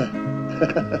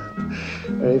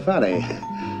 Very funny.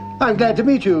 I'm glad to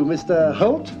meet you, Mr.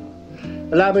 Holt.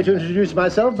 Allow me to introduce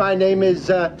myself. My name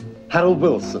is Harold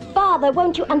Wilson. Father,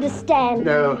 won't you understand?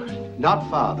 No, not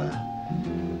father.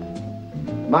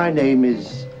 My name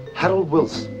is Harold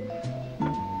Wilson.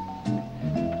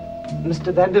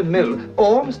 Mr. Vandermill,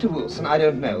 or Mr. Wilson, I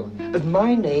don't know. But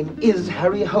my name is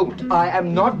Harry Holt. I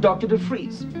am not Dr. De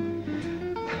Vries.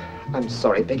 I'm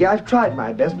sorry, Peggy. I've tried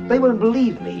my best. They won't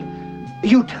believe me.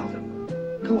 You tell them.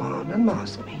 Go on,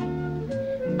 unmask me.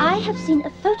 I have seen a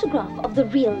photograph of the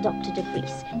real Dr. De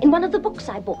Vries in one of the books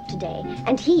I bought today,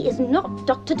 and he is not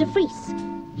Dr. De Vries.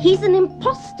 He's an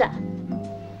imposter.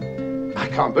 I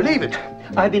can't believe it.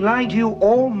 I've been lying to you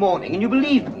all morning, and you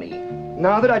believed me.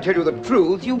 Now that I tell you the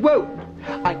truth, you won't.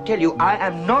 I tell you, I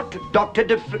am not Dr.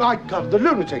 De Vries. I got the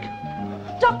lunatic.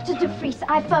 Dr. De Vries,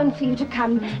 I phoned for you to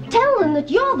come. Tell them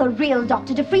that you're the real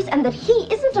Dr. De Vries and that he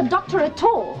isn't a doctor at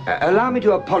all. Allow me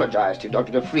to apologize to you,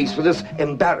 Dr. De Vries, for this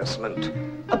embarrassment.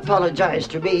 Apologize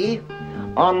to me?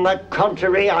 On the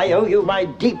contrary, I owe you my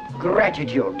deep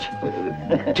gratitude.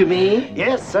 To me?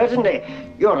 Yes, certainly.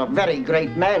 You're a very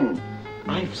great man.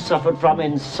 I've suffered from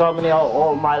insomnia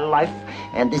all my life,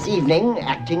 and this evening,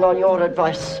 acting on your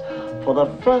advice, for the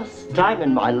first time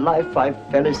in my life, I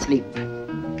fell asleep.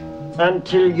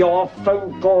 Until your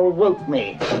phone call woke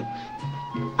me.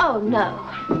 Oh, no.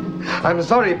 I'm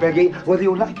sorry, Peggy. Whether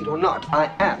you like it or not,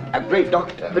 I am a great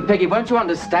doctor. But Peggy, won't you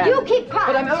understand? You keep quiet.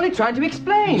 But I'm only trying to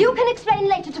explain. You can explain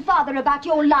later to Father about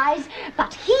your lies,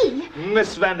 but he...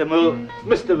 Miss Vandermeer,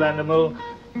 Mr. Vandermeer,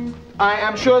 I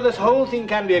am sure this whole thing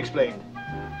can be explained.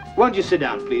 Won't you sit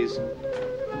down, please?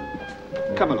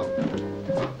 Come along.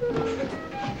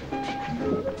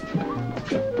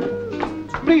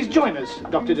 Please join us,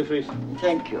 Dr. de Vries.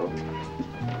 Thank you.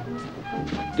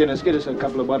 Dennis, get us a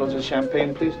couple of bottles of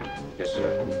champagne, please. Yes,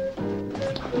 sir.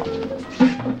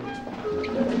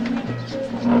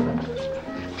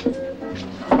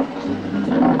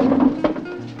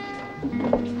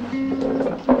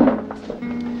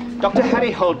 Dr.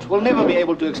 Harry Holt will never be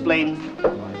able to explain,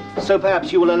 so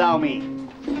perhaps you will allow me.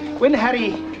 When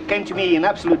Harry came to me in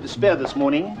absolute despair this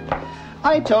morning,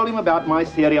 I told him about my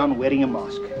theory on wearing a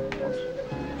mask.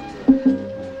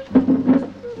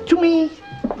 To me,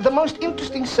 the most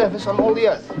interesting surface on all the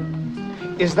earth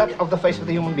is that of the face of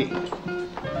the human being.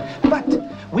 But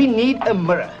we need a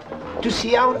mirror to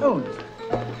see our own.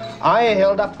 I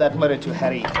held up that mirror to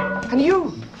Harry, and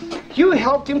you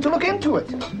helped him to look into it.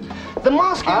 The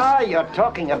mask is... Ah, you're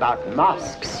talking about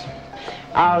masks.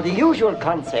 The usual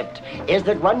concept is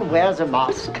that one wears a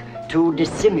mask to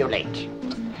dissimulate.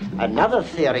 Another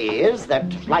theory is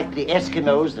that, like the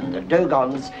Eskimos and the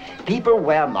Dogons, people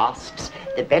wear masks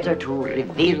the better to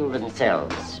reveal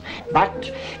themselves.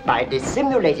 But by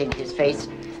dissimulating his face,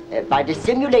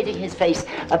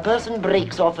 a person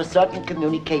breaks off a certain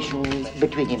communication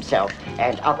between himself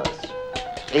and others.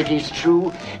 It is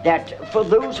true that for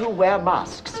those who wear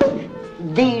masks,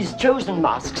 these chosen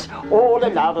masks all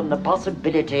allow them the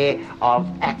possibility of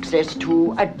access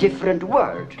to a different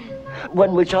world,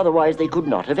 one which otherwise they could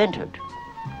not have entered.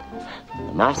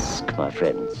 The mask, my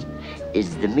friends,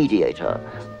 is the mediator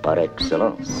par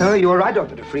excellence. Oh, you're right,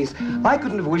 Dr. de Vries. I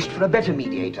couldn't have wished for a better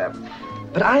mediator.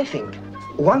 But I think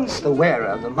once the wearer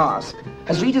of the mask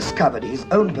has rediscovered his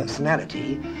own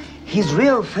personality, his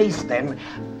real face then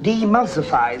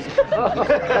demulsifies.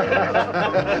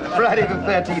 Friday the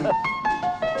 13th.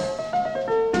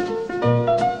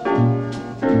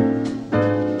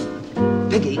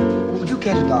 Peggy, would you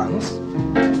care to dance?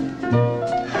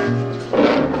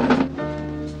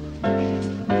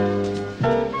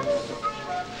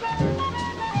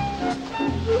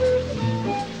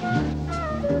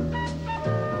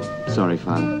 Sorry,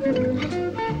 Father.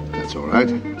 That's all right.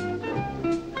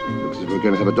 Looks as if we're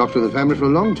going to have a doctor in the family for a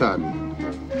long time.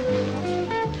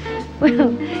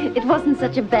 Well, it wasn't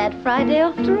such a bad Friday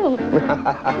after all.